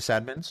Unix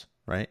sysadmins,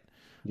 right?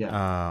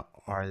 Yeah.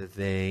 Are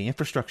they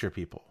infrastructure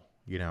people?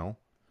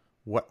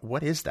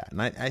 What is that?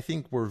 And I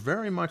think we're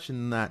very much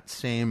in that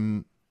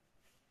same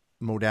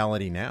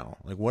modality now.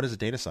 Like, what is a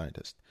data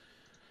scientist?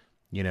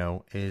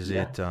 Is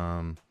it,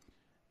 I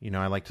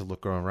like to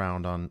look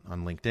around on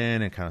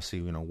LinkedIn and kind of see,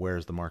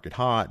 where's the market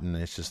hot? And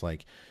it's just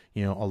like,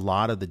 a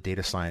lot of the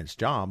data science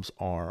jobs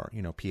are,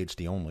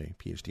 PhD only.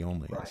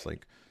 Right. It's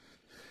like,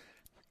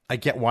 I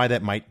get why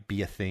that might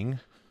be a thing.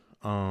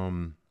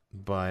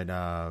 But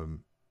I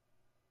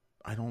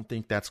don't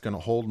think that's going to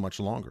hold much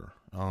longer.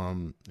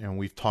 And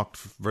we've talked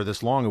for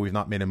this long and we've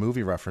not made a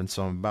movie reference,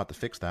 so I'm about to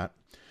fix that.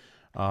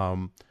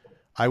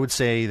 I would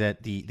say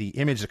that the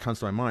image that comes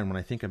to my mind when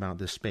I think about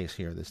this space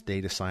here, this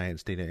data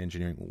science, data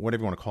engineering,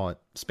 whatever you want to call it,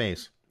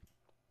 space,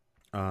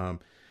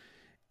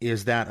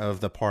 is that of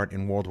the part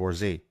in World War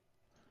Z,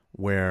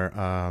 where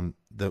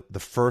the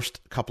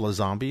first couple of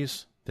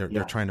zombies,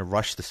 they're trying to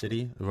rush the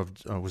city of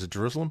was it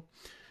Jerusalem,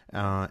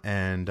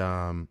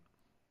 and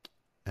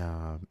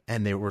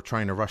they were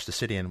trying to rush the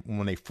city. And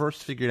when they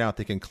first figured out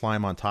they can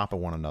climb on top of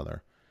one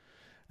another,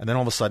 and then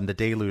all of a sudden the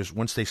deluge,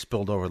 once they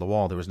spilled over the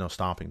wall, there was no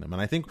stopping them.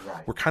 And I think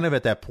we're kind of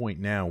at that point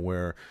now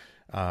where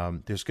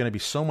there's going to be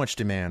so much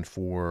demand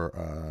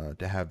for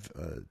to have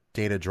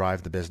data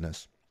drive the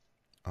business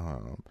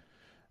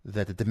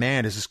that the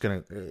demand is just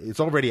it's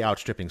already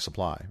outstripping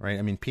supply, right?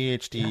 I mean,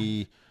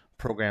 PhD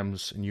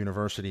programs in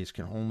universities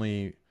can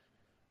only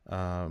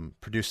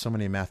produce so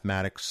many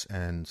mathematics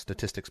and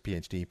statistics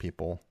PhD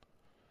people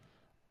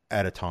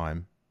at a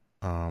time.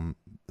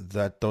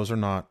 That those are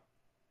not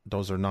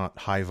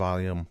high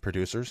volume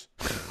producers.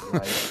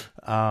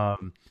 Right.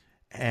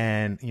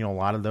 And a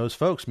lot of those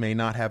folks may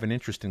not have an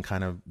interest in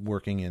kind of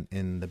working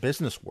in the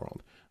business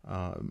world.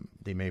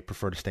 They may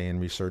prefer to stay in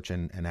research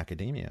and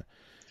academia.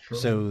 Sure.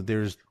 So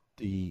there's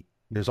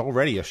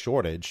already a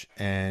shortage,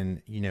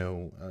 and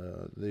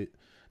the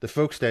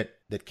folks that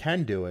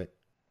can do it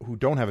who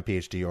don't have a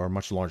PhD are a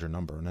much larger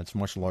number, and that's a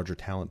much larger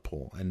talent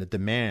pool, and the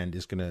demand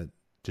is going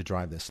to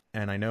drive this.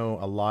 And I know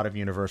a lot of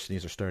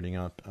universities are starting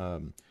up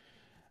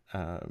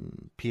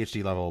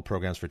PhD level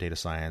programs for data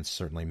science,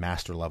 certainly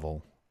master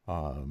level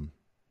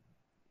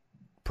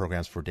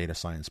programs for data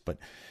science, but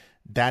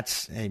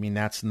that's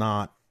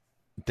not,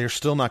 they're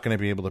still not going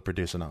to be able to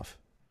produce enough.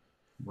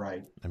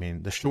 Right. I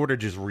mean, the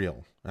shortage is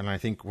real, and I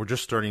think we're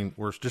just starting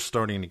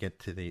to get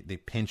to the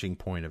pinching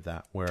point of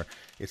that, where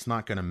it's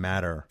not going to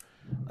matter,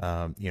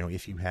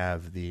 if you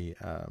have the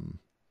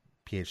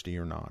PhD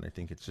or not. I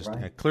think it's just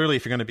clearly,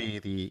 if you're going to be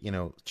the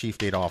chief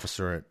data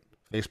officer at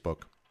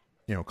Facebook,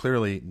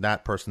 clearly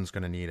that person's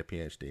going to need a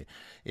PhD.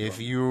 If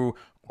you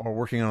are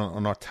working on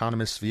an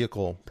autonomous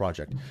vehicle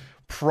project,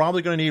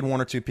 probably going to need one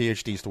or two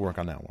PhDs to work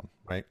on that one,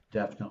 right?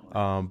 Definitely.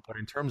 But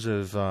in terms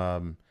of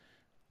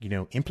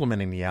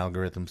implementing the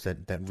algorithms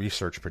that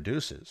research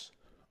produces,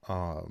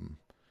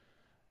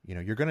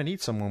 you're going to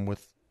need someone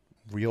with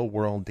real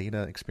world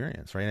data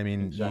experience, right? I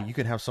mean, exactly. You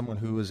could have someone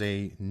who is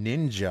a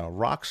ninja,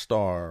 rock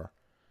star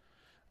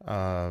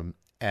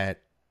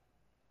at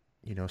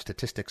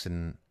statistics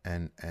and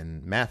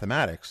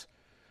mathematics,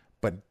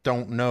 but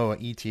don't know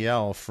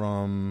ETL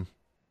from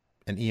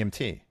an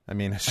EMT. I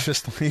mean, it's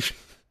just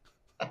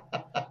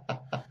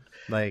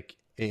like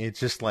it's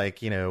just like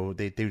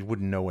they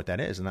wouldn't know what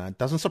that is, and it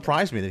doesn't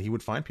surprise me that he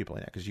would find people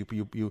like that, because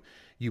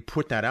you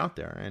put that out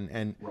there,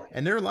 and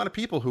there are a lot of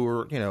people who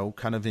are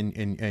kind of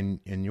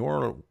in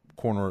your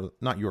corner,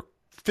 not your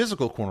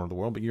physical corner of the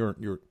world, but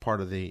you're part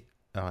of the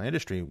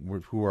industry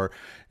who are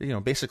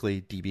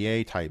basically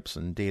DBA types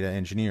and data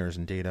engineers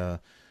and data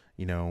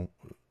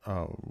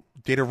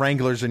data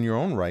wranglers in your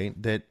own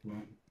right that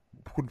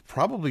would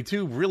probably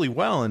do really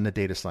well in the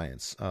data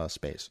science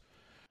space.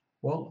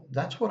 Well,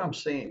 that's what I'm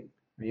seeing.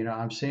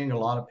 I'm seeing a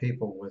lot of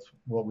people with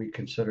what we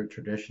consider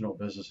traditional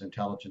business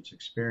intelligence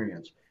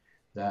experience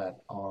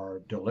that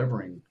are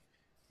delivering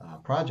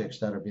projects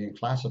that are being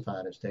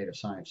classified as data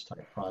science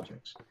type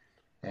projects.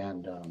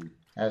 And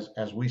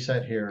as we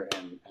sit here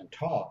and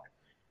talk,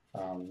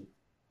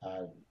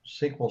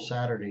 SQL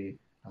Saturday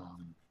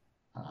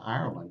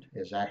Ireland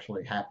is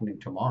actually happening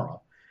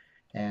tomorrow.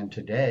 And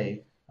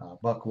today,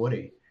 Buck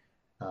Woody,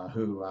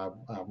 who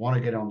I want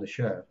to get on the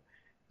show,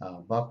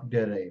 Buck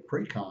did a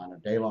pre-con, a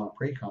day-long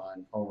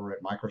pre-con over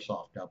at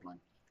Microsoft Dublin,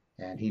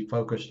 and he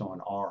focused on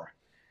R.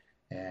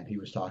 And he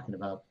was talking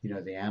about, the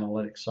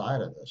analytics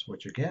side of this,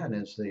 which again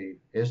is the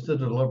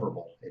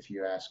deliverable, if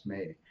you ask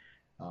me.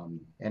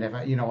 And if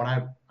when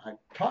I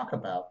talk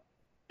about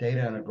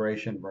data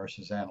integration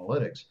versus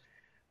analytics,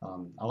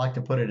 I like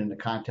to put it in the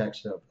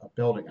context of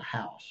building a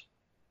house.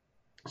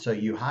 So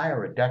you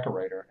hire a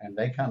decorator, and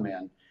they come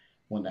in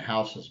when the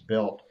house is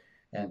built,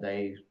 and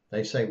they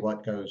say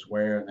what goes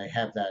where, and they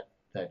have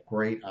that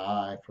great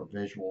eye for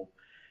visual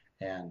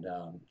and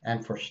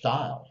for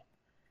style.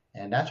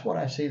 And that's what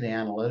I see the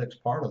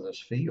analytics part of this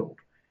field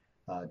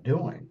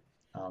doing.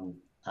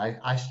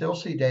 I still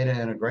see data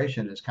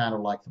integration as kind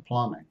of like the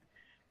plumbing,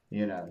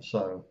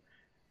 So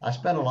I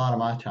spend a lot of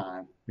my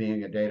time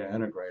being a data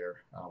integrator,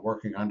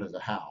 working under the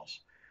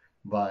house.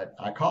 But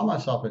I call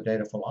myself a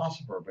data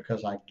philosopher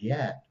because I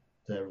get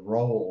the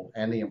role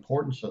and the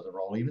importance of the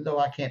role, even though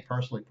I can't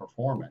personally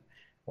perform it,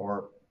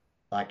 or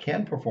I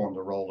can perform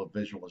the role of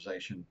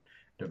visualization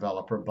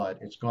developer, but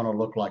it's going to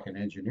look like an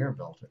engineer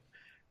built it.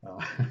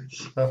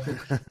 So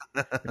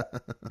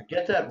I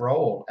get that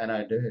role, and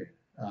I do.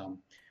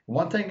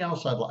 One thing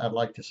else I'd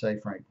like to say,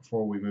 Frank,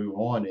 before we move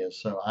on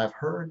is, so I've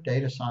heard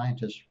data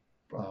scientists,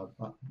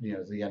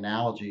 the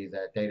analogy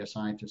that data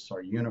scientists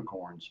are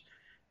unicorns.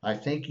 I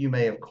think you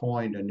may have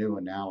coined a new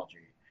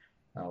analogy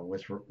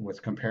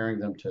with comparing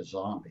them to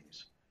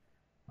zombies.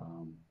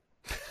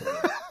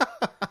 So.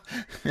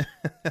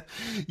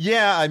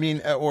 Yeah, I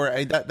mean,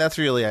 that's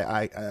really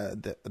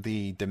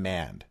the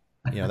demand.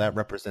 That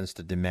represents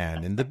the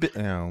demand, and this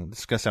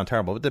is gonna sound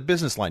terrible, but the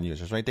business line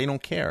users, right? They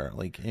don't care.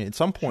 Like at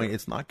some point, sure,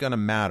 it's not gonna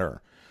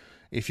matter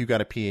if you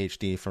got a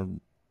PhD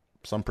from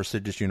some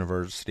prestigious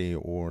university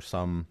or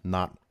some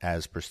not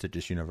as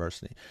prestigious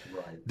university.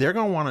 Right. They're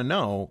gonna want to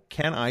know: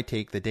 can I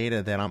take the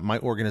data that my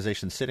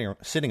organization's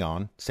sitting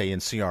on, say in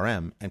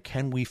CRM, and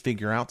can we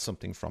figure out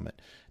something from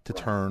it to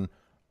right. turn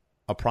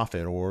a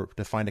profit or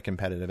to find a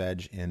competitive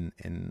edge in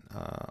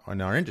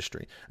our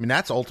industry? I mean,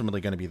 that's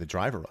ultimately going to be the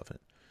driver of it.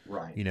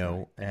 Right.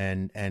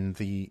 And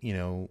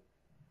the,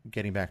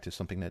 getting back to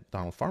something that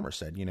Donald Farmer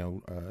said,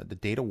 the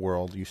data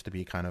world used to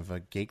be kind of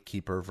a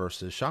gatekeeper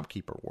versus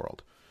shopkeeper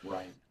world.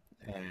 Right.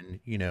 And,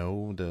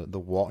 the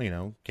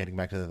wall, getting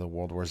back to the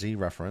World War Z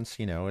reference,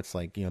 it's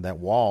like, that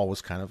wall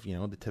was kind of,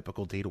 the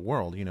typical data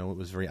world. It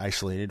was very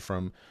isolated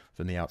from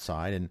the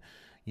outside, and,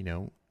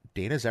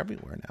 data's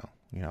everywhere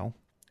now,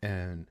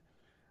 and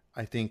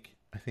I think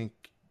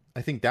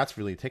that's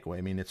really a takeaway.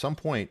 I mean, at some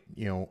point,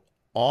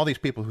 all these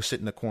people who sit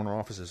in the corner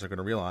offices are going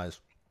to realize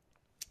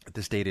that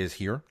this data is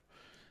here.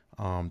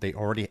 They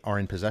already are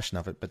in possession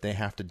of it, but they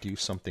have to do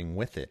something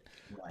with it.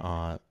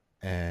 Right.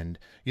 And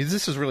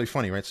this is really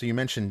funny, right? So you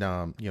mentioned,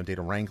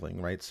 data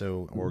wrangling, right?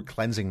 So, or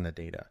cleansing the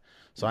data.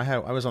 So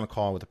I was on a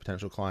call with a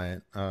potential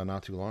client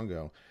not too long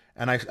ago,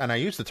 and I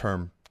used the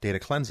term data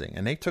cleansing,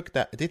 and they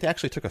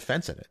actually took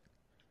offense at it.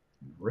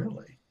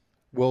 Really?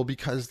 Well,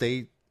 because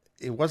I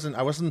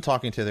wasn't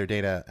talking to their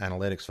data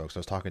analytics folks. I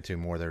was talking to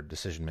more their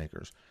decision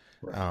makers.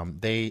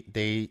 Right.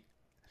 They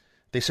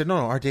said, no,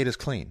 our data's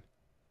clean.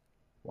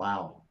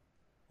 Wow.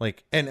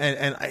 Like, and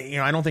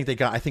I don't think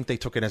I think they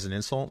took it as an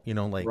insult,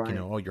 like, right.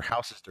 Oh, your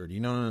house is dirty.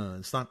 No,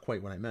 it's not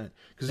quite what I meant.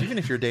 Because even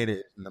if your data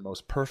is in the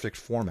most perfect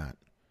format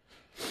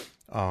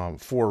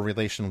for a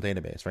relational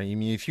database, right? I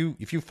mean, if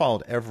you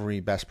followed every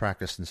best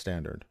practice and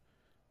standard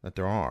that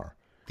there are,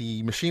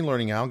 the machine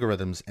learning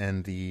algorithms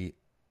and the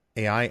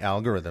AI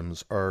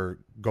algorithms are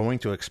going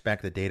to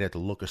expect the data to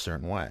look a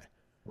certain way.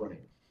 Right.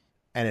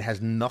 And it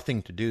has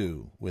nothing to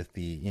do with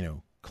the,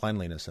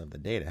 cleanliness of the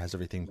data. It has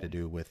everything to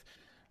do with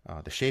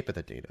the shape of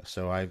the data.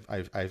 So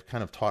I've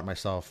kind of taught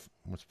myself,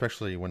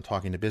 especially when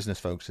talking to business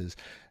folks, is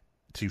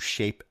to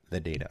shape the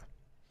data.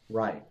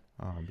 Right.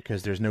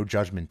 Because there's no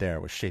judgment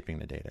there with shaping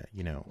the data,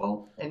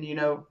 Well, and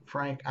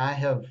Frank,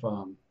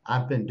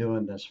 I've been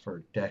doing this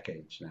for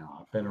decades now.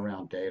 I've been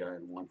around data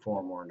in one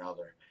form or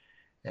another.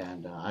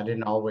 And I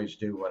didn't always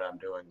do what I'm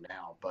doing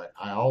now, but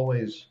I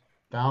always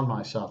found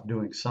myself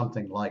doing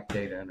something like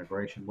data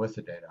integration with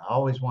the data. I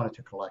always wanted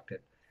to collect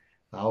it.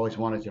 I always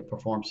wanted to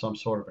perform some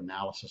sort of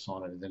analysis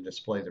on it and then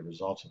display the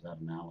results of that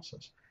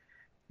analysis.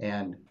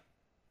 And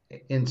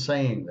in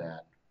saying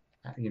that,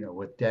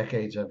 with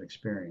decades of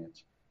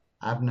experience,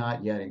 I've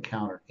not yet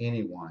encountered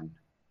anyone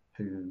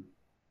who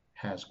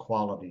has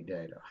quality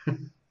data.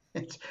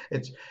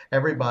 It's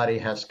everybody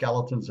has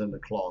skeletons in the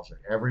closet.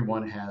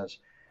 Everyone has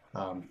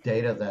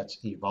data that's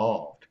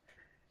evolved.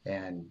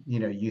 And,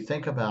 you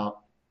think about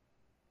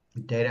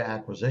data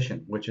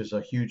acquisition, which is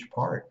a huge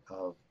part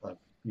of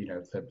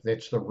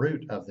it's the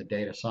root of the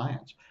data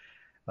science.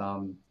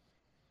 Um,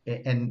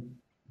 and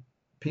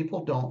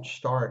people don't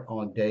start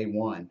on day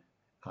one,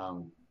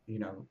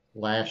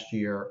 last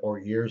year or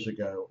years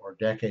ago or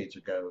decades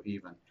ago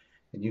even.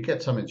 And you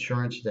get some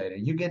insurance data.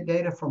 You get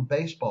data from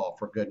baseball,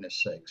 for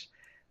goodness sakes,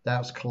 that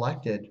was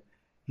collected,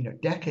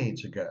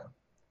 decades ago.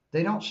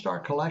 They don't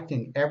start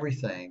collecting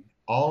everything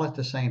all at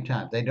the same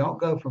time. They don't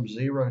go from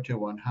 0 to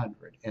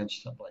 100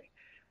 instantly.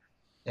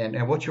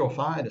 And what you'll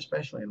find,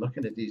 especially in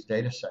looking at these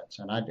data sets,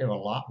 and I did a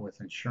lot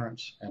with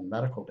insurance and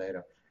medical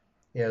data,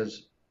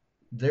 is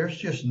there's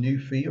just new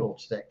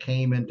fields that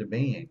came into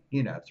being,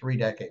 3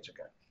 decades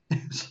ago.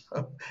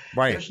 So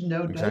Right. there's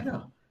no Exactly.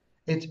 data.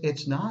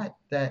 It's not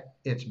that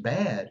it's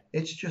bad,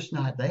 it's just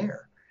not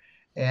there.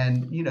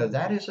 And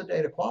that is a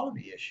data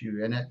quality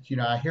issue.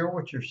 And I hear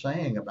what you're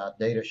saying about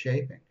data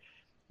shaping,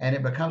 and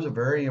it becomes a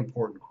very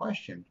important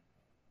question.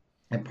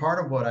 And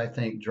part of what I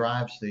think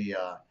drives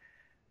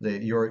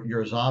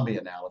your zombie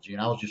analogy,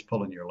 and I was just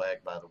pulling your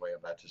leg, by the way,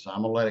 about this.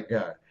 I'm gonna let it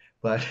go.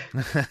 But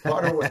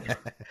part of what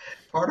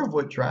part of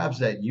what drives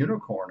that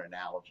unicorn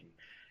analogy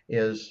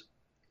is,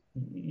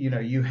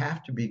 you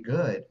have to be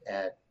good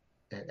at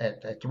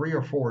 3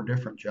 or 4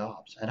 different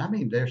jobs. And I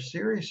mean,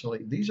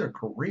 these are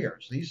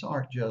careers. These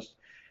aren't just,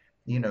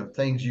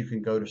 things you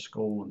can go to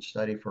school and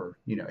study for,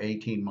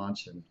 18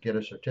 months and get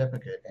a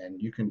certificate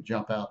and you can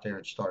jump out there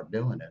and start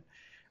doing it.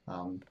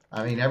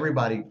 I mean,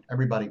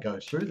 everybody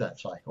goes through that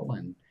cycle,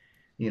 and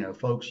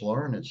folks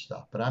learn and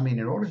stuff. But I mean,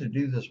 in order to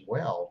do this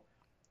well,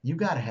 you've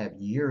got to have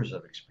years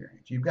of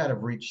experience. You've got to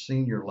reach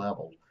senior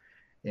level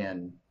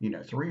in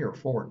 3 or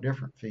 4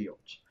 different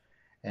fields,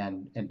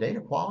 and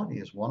data quality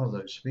is one of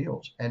those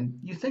fields. And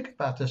you think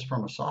about this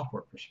from a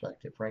software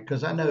perspective, right?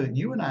 Because I know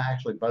you and I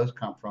actually both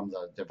come from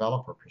the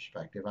developer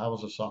perspective. I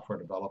was a software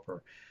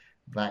developer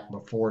back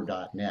before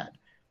 .NET.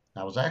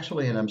 I was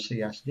actually an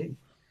MCSD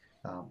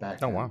back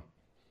Oh, then. wow.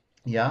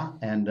 Yeah,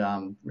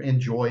 and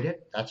enjoyed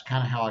it. That's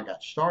kind of how I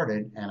got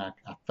started, and I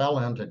fell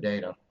into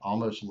data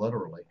almost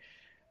literally.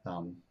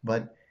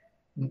 But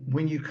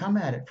when you come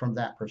at it from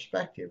that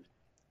perspective,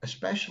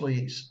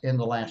 especially in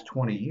the last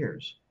 20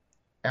 years,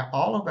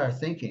 all of our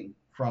thinking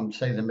from,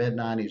 say, the mid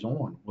 90s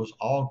on was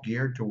all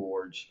geared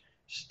towards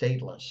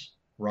stateless,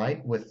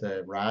 right? With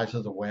the rise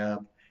of the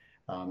web,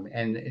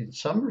 and in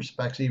some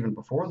respects, even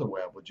before the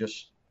web, with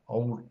just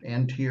old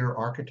N-tier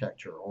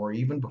architecture, or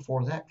even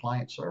before that,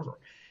 client server.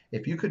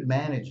 If you could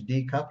manage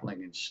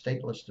decoupling and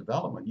stateless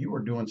development, you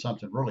were doing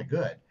something really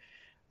good.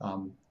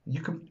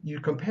 You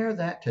compare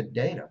that to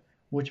data,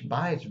 which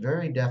by its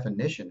very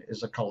definition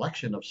is a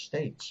collection of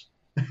states.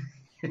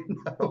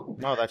 you know?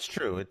 No, that's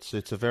true. It's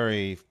a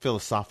very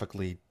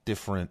philosophically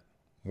different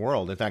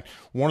world. In fact,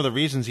 one of the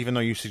reasons, even though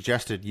you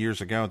suggested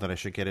years ago that I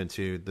should get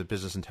into the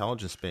business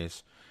intelligence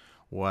space,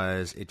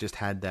 was it just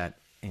had that,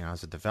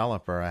 as a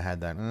developer, I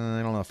had that,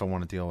 I don't know if I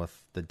want to deal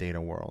with the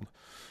data world,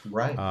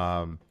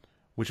 Right.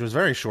 which was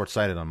very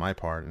short-sighted on my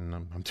part, and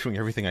I'm doing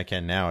everything I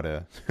can now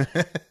to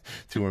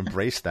to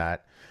embrace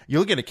that.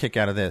 You'll get a kick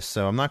out of this,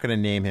 so I'm not going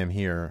to name him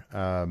here,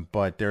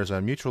 but there's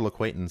a mutual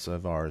acquaintance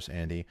of ours,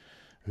 Andy,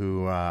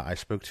 who I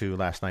spoke to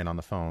last night on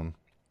the phone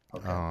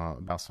Okay.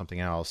 about something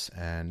else,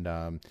 and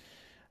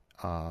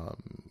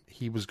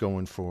he was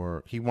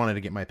he wanted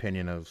to get my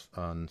opinion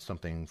on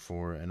something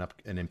for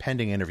an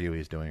impending interview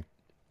he's doing,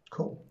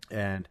 Cool.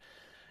 and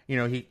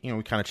we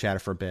kind of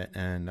chatted for a bit,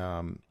 and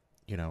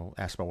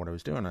asked about what I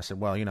was doing. I said,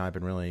 well, I've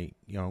been really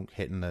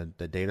hitting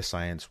the data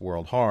science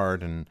world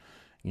hard, and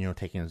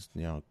taking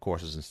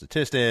courses in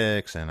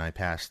statistics, and I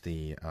passed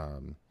the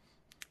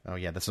oh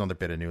yeah, that's another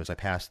bit of news. I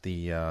passed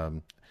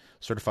the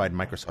certified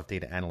Microsoft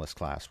data analyst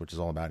class, which is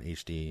all about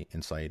HD,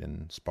 Insight,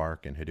 and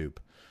Spark, and Hadoop.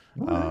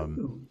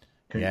 Woo.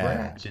 Yeah,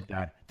 I Congrats.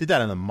 did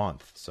that in a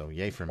month, so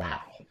yay for me.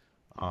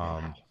 Wow.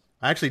 Um, Wow.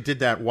 I actually did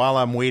that while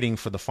I'm waiting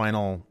for the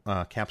final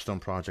capstone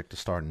project to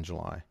start in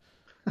July.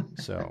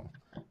 So,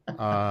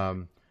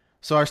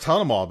 so I was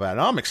telling them all about it.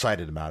 I'm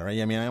excited about it. Right?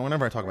 I mean,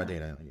 whenever I talk about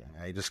data,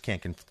 I just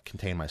can't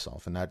contain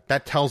myself, and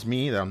that tells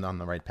me that I'm on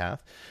the right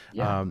path.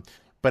 Yeah.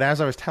 But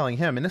as I was telling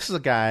him, and this is a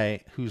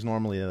guy who's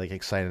normally like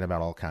excited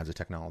about all kinds of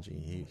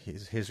technology,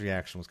 his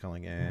reaction was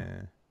kind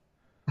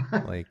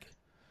of like,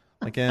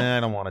 I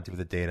don't want to do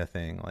the data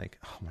thing. Like,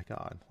 oh my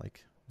god,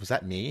 like, was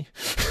that me?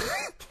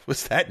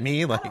 Was that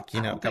me? Like, I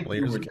a don't think couple of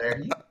you years were ago. there.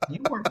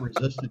 You weren't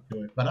resistant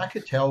to it, but I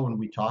could tell when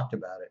we talked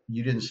about it,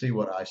 you didn't see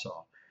what I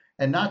saw.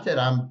 And not that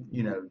I'm,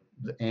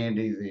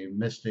 Andy, the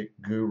mystic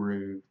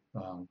guru,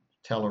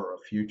 teller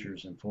of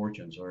futures and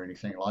fortunes or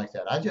anything like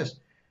that. I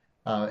just,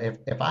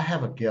 if I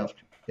have a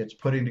gift, it's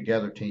putting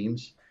together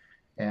teams.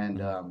 And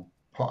Mhm.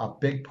 a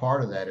big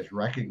part of that is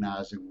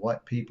recognizing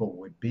what people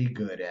would be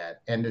good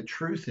at. And the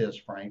truth is,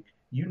 Frank,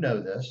 you know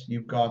this,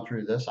 you've gone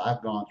through this,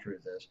 I've gone through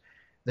this.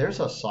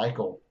 There's a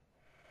cycle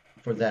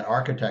for that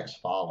architects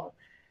follow.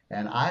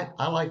 And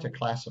I like to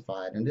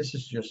classify it, and this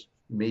is just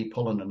me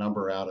pulling a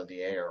number out of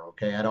the air,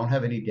 okay? I don't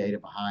have any data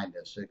behind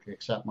this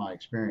except my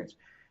experience.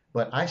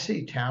 But I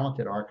see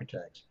talented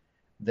architects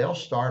they'll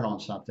start on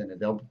something and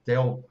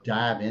they'll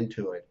dive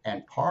into it.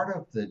 And part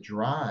of the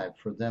drive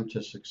for them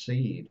to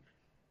succeed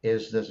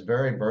is this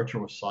very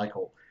virtuous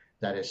cycle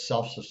that is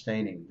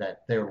self-sustaining,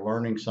 that they're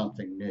learning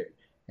something new.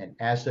 And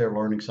as they're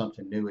learning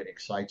something new, it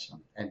excites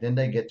them. And then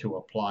they get to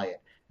apply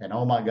it. And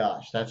oh my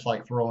gosh, that's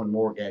like throwing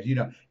more gas.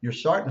 You're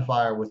starting a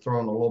fire with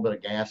throwing a little bit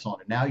of gas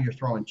on it. Now you're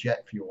throwing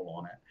jet fuel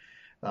on it.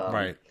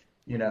 Right.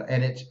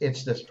 And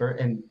it's this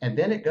and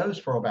then it goes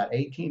for about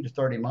 18 to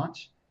 30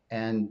 months.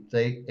 And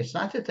it's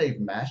not that they've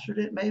mastered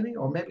it maybe,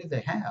 or maybe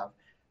they have,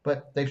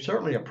 but they've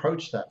certainly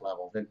approached that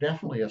level. They're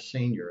definitely a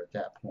senior at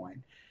that point.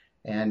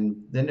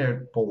 And then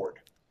they're bored.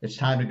 It's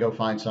time to go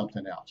find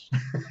something else.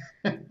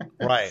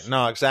 Right.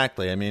 No,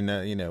 exactly. I mean,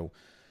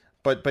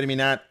 but I mean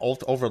that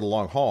over the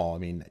long haul. I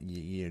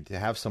mean, to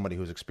have somebody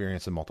who's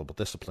experienced in multiple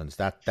disciplines,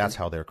 that's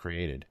how they're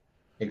created.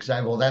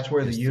 Exactly. Well, that's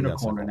where the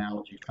unicorn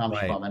analogy comes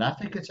right. from, and I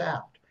think it's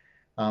apt.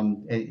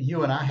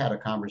 You and I had a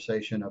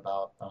conversation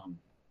about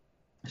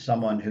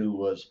someone who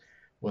was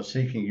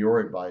seeking your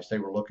advice. They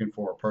were looking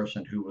for a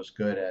person who was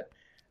good at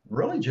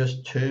really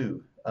just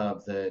two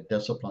of the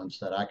disciplines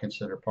that I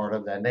consider part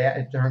of that. And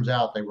it turns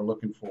out they were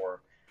looking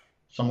for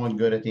someone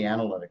good at the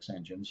analytics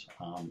engines,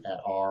 at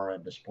R,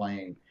 and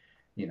displaying,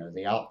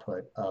 the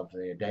output of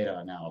the data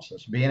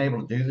analysis, being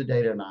able to do the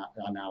data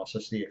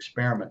analysis, the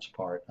experiments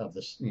part of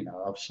this,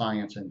 of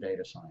science and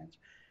data science.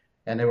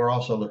 And they were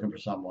also looking for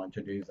someone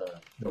to do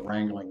the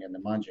wrangling and the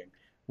munging,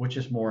 which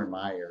is more in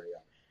my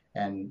area.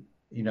 And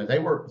they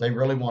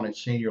really wanted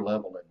senior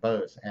level at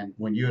both. And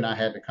when you and I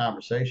had the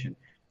conversation,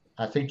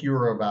 I think you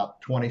were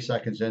about 20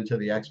 seconds into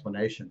the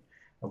explanation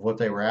of what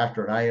they were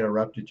after, and I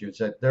interrupted you and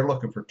said, they're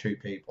looking for two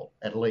people,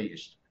 at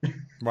least.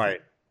 Right.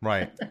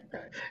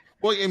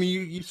 Well, I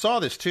mean, you saw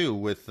this too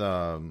with,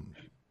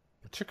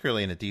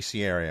 particularly in the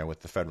DC area with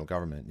the federal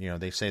government.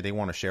 They say they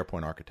want a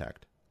SharePoint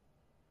architect,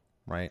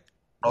 right?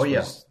 Oh,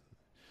 yes.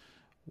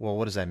 Well,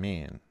 what does that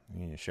mean?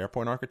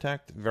 SharePoint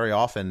architect? Very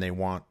often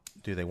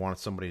do they want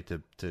somebody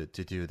to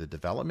do the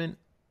development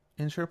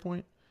in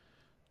SharePoint?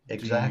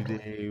 Exactly.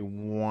 Do they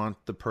want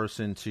the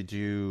person to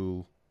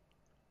do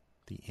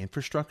the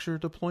infrastructure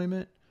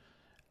deployment?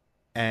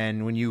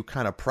 And when you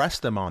kind of press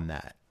them on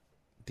that,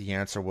 the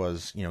answer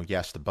was,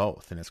 yes to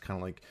both. And it's kind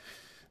of like,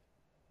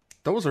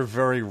 those are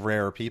very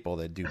rare people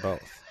that do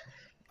both.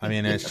 I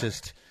mean, it's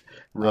just,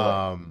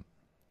 really.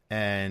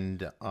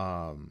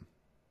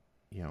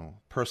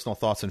 Personal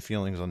thoughts and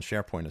feelings on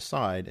SharePoint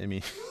aside, I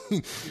mean,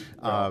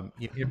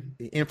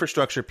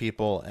 infrastructure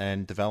people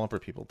and developer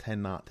people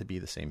tend not to be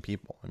the same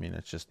people. I mean,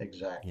 it's just,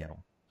 exactly.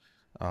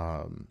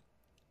 I'm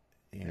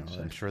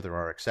sure there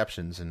are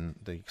exceptions, and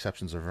the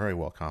exceptions are very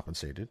well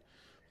compensated,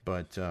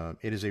 but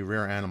it is a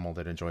rare animal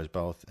that enjoys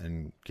both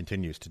and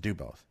continues to do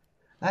both.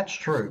 That's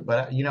true.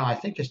 But, I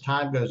think as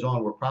time goes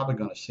on, we're probably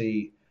going to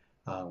see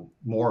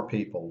more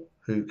people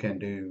who can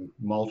do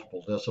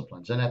multiple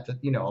disciplines. And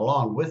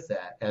along with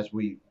that, as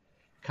we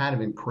kind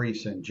of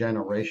increase in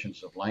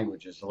generations of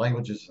languages, the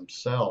languages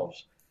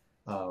themselves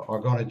are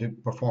going to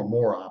perform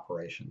more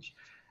operations.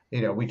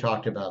 We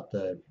talked about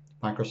the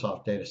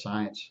Microsoft Data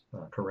Science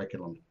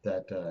curriculum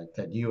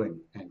that you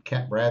and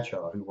Kent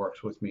Bradshaw, who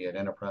works with me at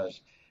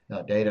Enterprise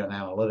Data and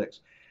Analytics,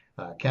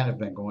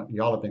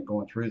 y'all have been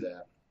going through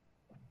that.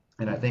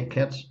 And I think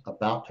Kent's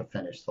about to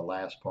finish the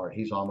last part.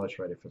 He's almost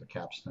ready for the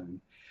capstone.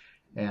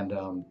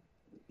 And,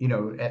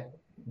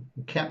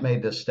 Kent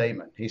made this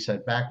statement. He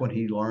said back when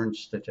he learned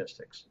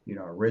statistics,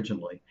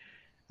 originally,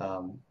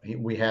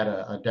 we had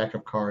a deck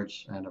of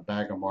cards and a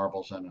bag of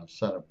marbles and a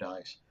set of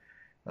dice.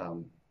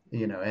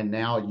 And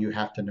now you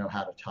have to know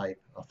how to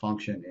type a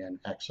function in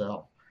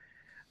Excel.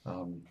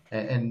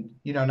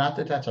 Not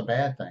that that's a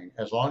bad thing,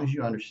 as long as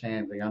you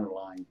understand the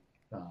underlying,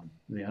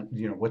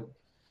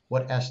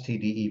 what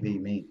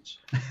STDEV means.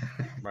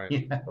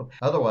 Right.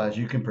 Otherwise,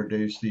 you can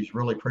produce these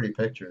really pretty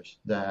pictures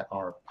that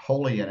are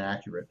wholly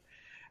inaccurate,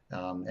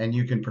 and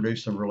you can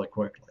produce them really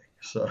quickly.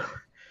 So,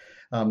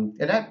 and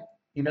that,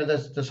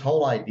 this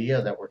whole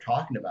idea that we're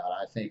talking about,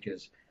 I think,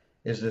 is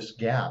this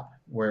gap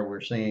where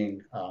we're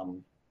seeing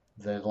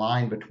the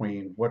line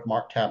between what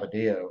Mark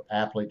Tabadillo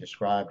aptly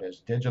described as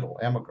digital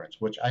immigrants,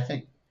 which I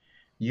think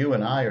you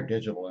and I are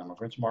digital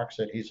immigrants. Mark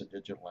said he's a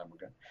digital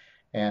immigrant,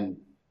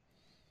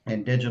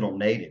 and digital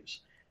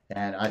natives.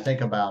 And I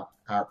think about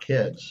our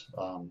kids,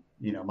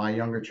 my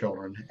younger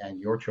children and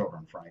your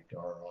children, Frank,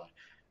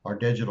 are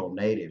digital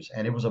natives.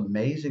 And it was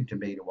amazing to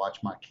me to watch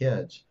my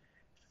kids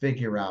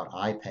figure out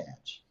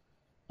iPads.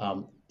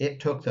 It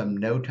took them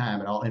no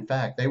time at all. In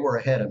fact, they were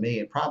ahead of me,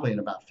 and probably in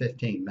about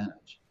 15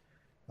 minutes.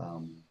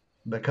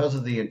 Because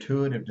of the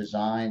intuitive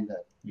design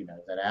that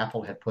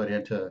Apple had put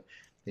into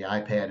the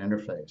iPad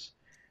interface.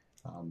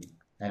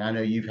 And I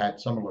know you've had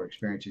similar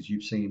experiences.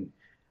 You've seen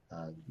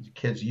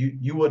kids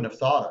you wouldn't have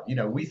thought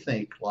of. We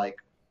think like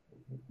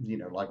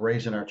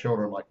raising our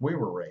children like we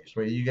were raised,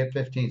 where you get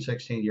 15,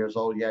 16 years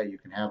old, yeah, you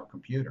can have a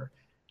computer.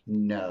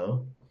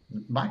 No,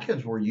 my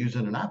kids were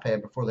using an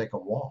iPad before they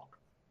could walk.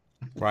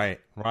 Right.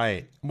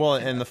 Well,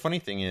 and the funny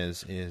thing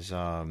is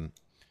I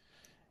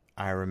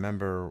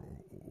remember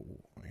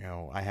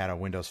I had a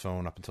Windows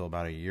phone up until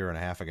about a year and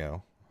a half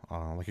ago,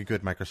 like a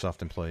good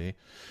Microsoft employee.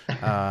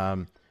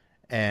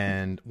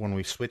 And when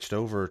we switched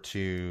over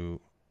to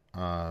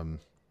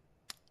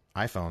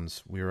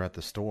iPhones, we were at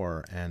the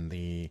store, and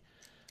the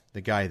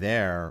guy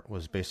there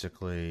was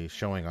basically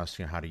showing us,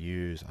 how to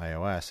use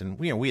iOS, and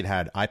we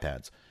had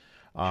iPads,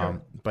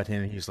 Sure. but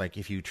then he's like,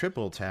 if you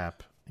triple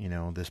tap,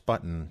 this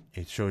button,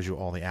 it shows you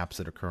all the apps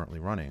that are currently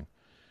running.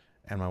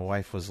 And my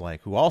wife was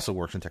like, who also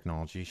works in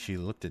technology, she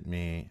looked at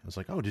me, was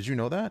like, "Oh, did you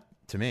know that?"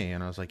 to me,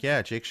 and I was like,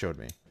 "Yeah, Jake showed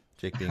me."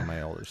 Jake being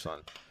my older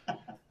son,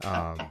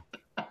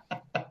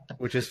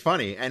 which is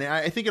funny, and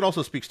I think it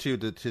also speaks to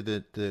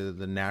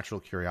the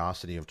natural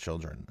curiosity of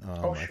children.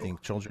 Oh, I sure.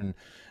 think children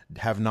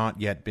have not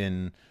yet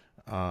been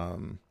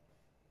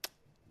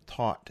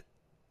taught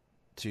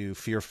to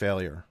fear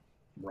failure,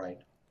 Right.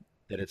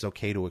 that it's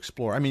okay to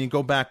explore. I mean, you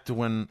go back to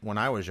when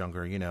I was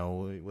younger,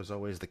 it was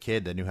always the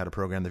kid that knew how to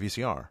program the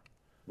VCR.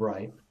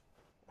 Right.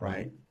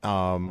 Right.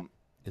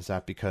 Is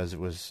that because it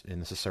was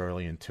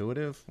necessarily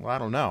intuitive? Well, I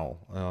don't know.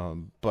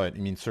 But I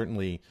mean,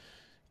 certainly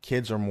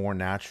kids are more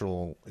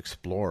natural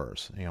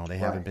explorers. They haven't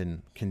Right.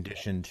 been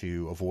conditioned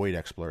to avoid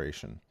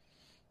exploration,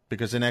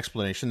 because in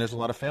exploration, there's a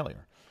lot of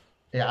failure.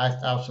 Yeah,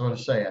 I was going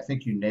to say, I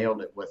think you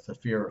nailed it with the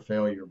fear of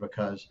failure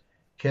because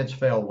kids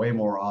fail way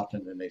more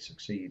often than they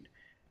succeed.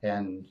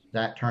 And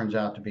that turns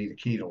out to be the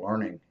key to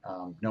learning,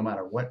 no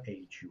matter what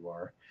age you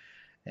are.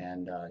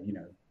 And,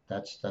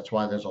 that's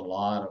why there's a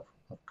lot of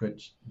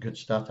good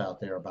stuff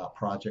out there about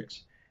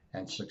projects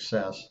and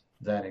success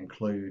that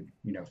include,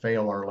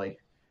 fail early,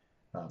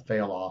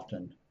 fail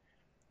often,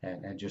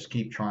 and just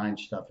keep trying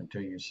stuff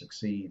until you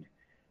succeed.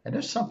 And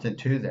there's something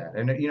to that.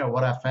 And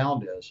what I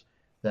found is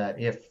that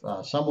if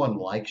someone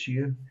likes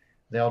you,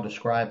 they'll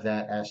describe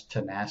that as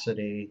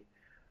tenacity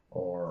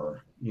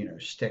or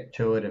stick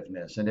to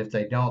itiveness. And if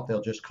they don't,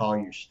 they'll just call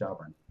you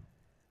stubborn.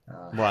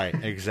 Uh, Right.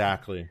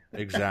 Exactly.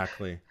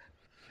 Exactly.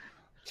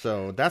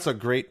 So that's a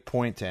great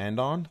point to end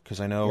on,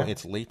 because I know yeah,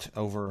 it's late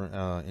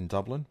over in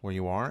Dublin where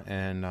you are,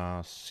 and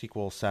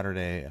SQL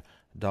Saturday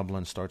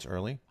Dublin starts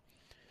early.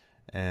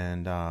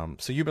 And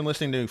so you've been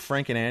listening to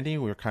Frank and Andy.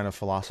 We were kind of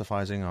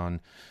philosophizing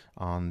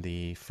on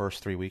the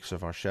first 3 weeks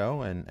of our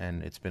show,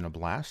 and it's been a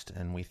blast.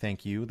 And we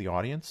thank you, the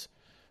audience,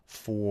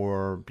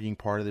 for being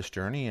part of this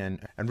journey, and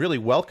really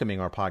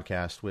welcoming our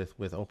podcast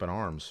with open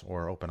arms,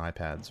 or open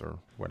iPads, or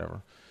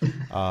whatever.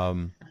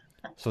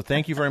 So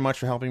thank you very much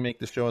for helping make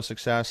this show a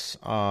success.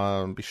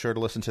 Be sure to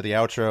listen to the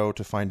outro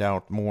to find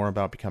out more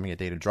about becoming a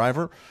data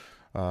driver,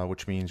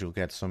 which means you'll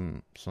get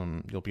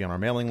you'll be on our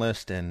mailing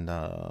list, and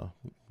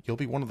you'll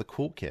be one of the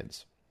cool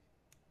kids.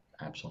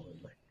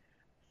 absolutely.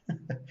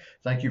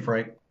 Thank you,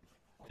 Frank.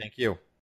 Thank you.